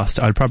have frost.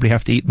 I'll probably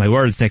have to eat my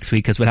words next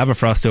week because we'll have a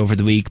frost over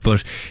the week.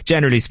 But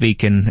generally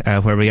speaking,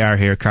 where we are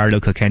here,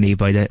 Carlow, Kilkenny,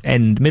 by the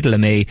middle of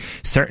May,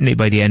 certainly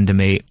by the end of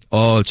May,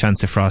 all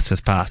chance of frost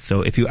has passed.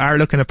 So if you are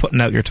looking at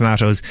putting out your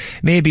tomatoes,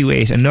 maybe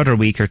wait another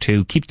week or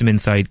two, keep them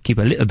inside, keep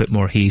a little bit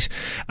more heat,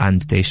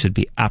 and they should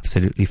be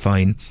absolutely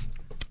fine.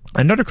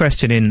 Another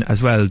question in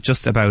as well,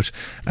 just about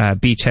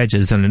beech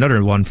hedges, and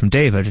another one from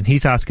David, and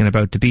he's asking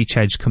about the beech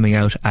hedge coming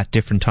out at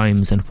different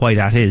times and why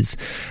that is.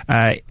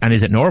 And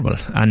is it normal?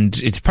 And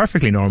it's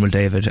perfectly normal,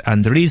 David.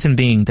 And the reason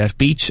being that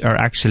beech are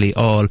actually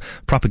all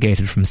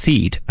propagated from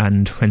seed.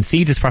 And when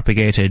seed is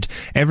propagated,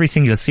 every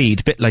single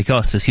seed, bit like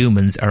us as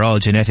humans, are all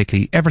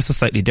genetically ever so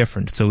slightly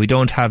different. So we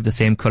don't have the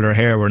same colour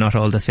hair, we're not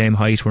all the same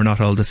height, we're not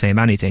all the same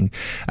anything.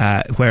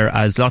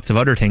 Whereas lots of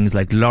other things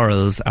like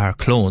laurels are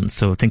clones.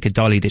 So think of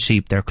Dolly the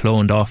sheep, they're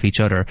cloned off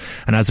each other,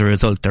 and as a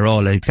result they're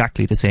all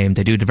exactly the same.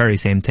 They do the very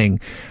same thing.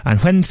 And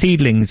when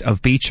seedlings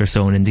of beech are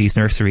sown in these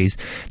nurseries,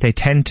 they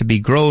tend to be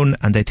grown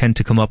and they tend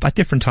to come up at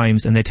different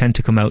times, and they tend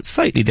to come out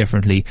slightly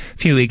differently, a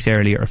few weeks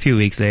earlier or a few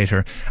weeks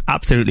later.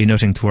 Absolutely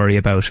nothing to worry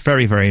about.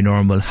 Very, very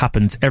normal.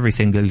 Happens every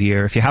single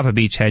year. If you have a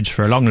beech hedge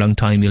for a long, long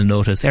time, you'll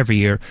notice every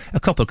year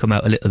a couple come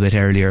out a little bit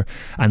earlier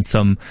and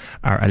some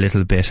are a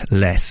little bit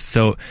less.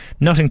 So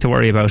nothing to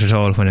worry about at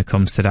all when it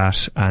comes to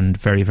that, and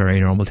very, very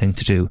normal thing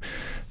to do.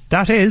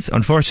 That is,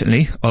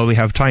 unfortunately, all we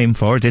have time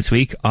for this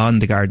week on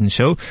The Garden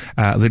Show.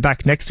 We'll be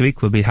back next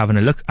week. We'll be having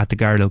a look at the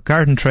Garlow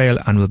Garden Trail,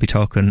 and we'll be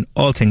talking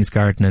all things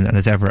gardening, and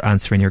as ever,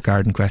 answering your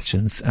garden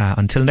questions.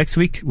 Until next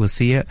week, we'll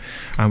see you.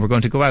 And we're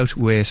going to go out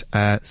with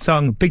a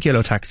song, Big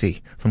Yellow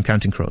Taxi, from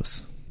Counting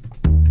Crows.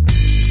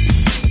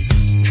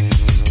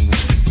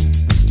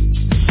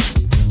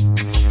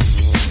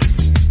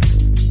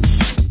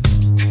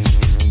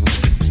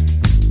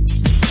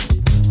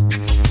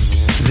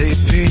 They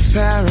paved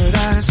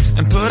paradise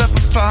and put up a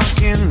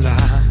fucking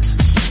lie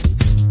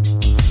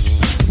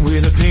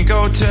with a pink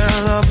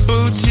hotel, a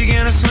boutique,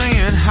 and a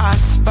swinging hot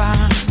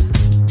spot.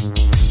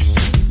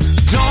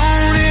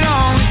 Don't it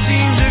always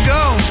seem to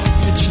go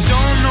that you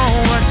don't know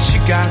what you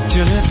got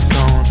till it's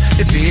gone?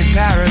 They paved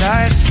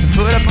paradise and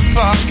put up a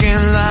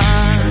fucking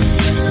lie.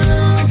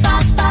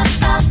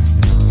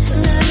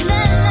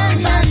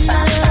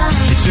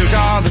 They took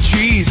all the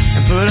trees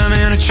and put them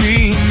in a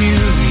tree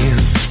museum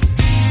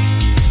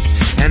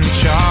and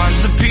charge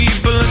the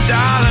people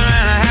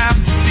 $1.50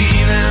 to see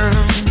them.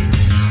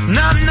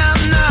 No, no,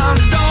 no,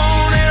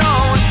 don't it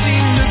always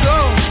seem to go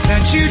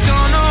that you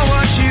don't know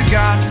what you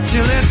got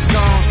till it's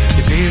gone?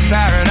 You paved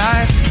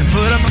paradise and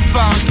put up a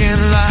fucking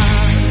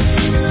lie.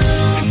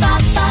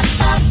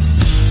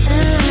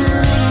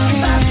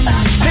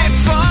 Hey,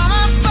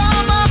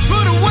 farmer,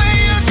 put away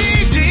your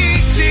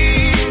DDT.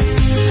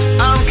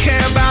 I don't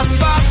care about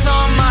spots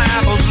on my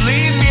apples,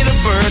 leave me the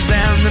birds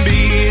and the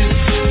bees.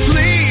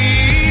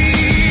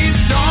 Please,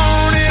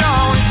 don't it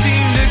always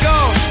seem to go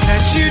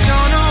that you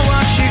don't know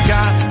what you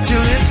got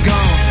till it's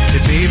gone?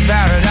 They paved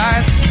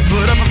paradise to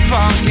put up a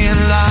fucking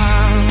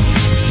lie.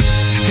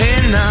 Hey,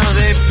 now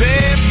they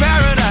paved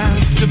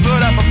paradise to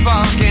put up a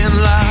fucking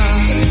lie.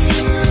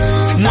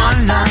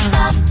 One night.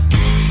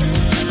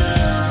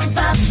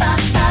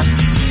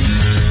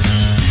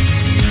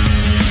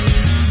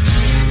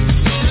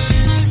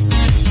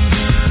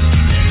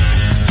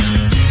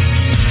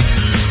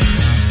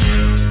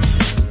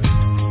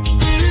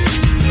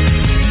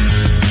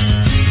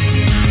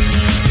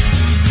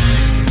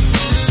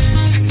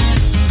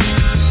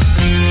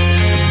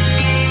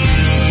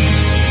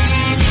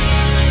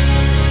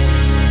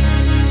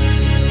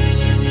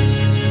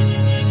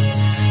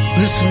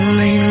 Listen,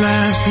 late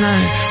last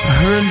night I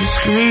heard the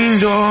screen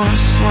door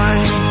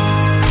swing,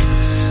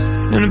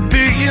 and a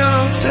big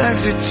yellow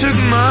taxi took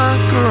my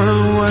girl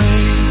away.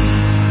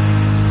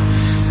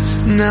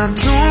 Now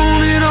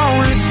don't it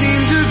always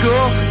seem to go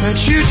that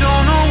you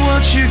don't know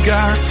what you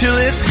got till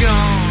it's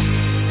gone?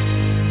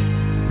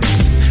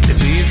 They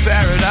leave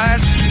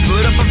paradise,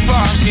 put up a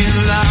fucking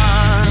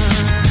line.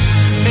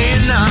 Hey,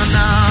 nah,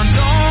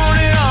 don't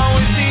it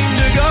always seem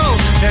to go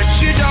that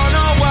you don't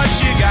know what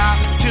you got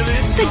till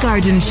it's gone? The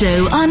Garden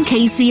Show on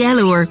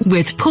KCLR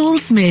with Paul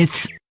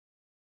Smith.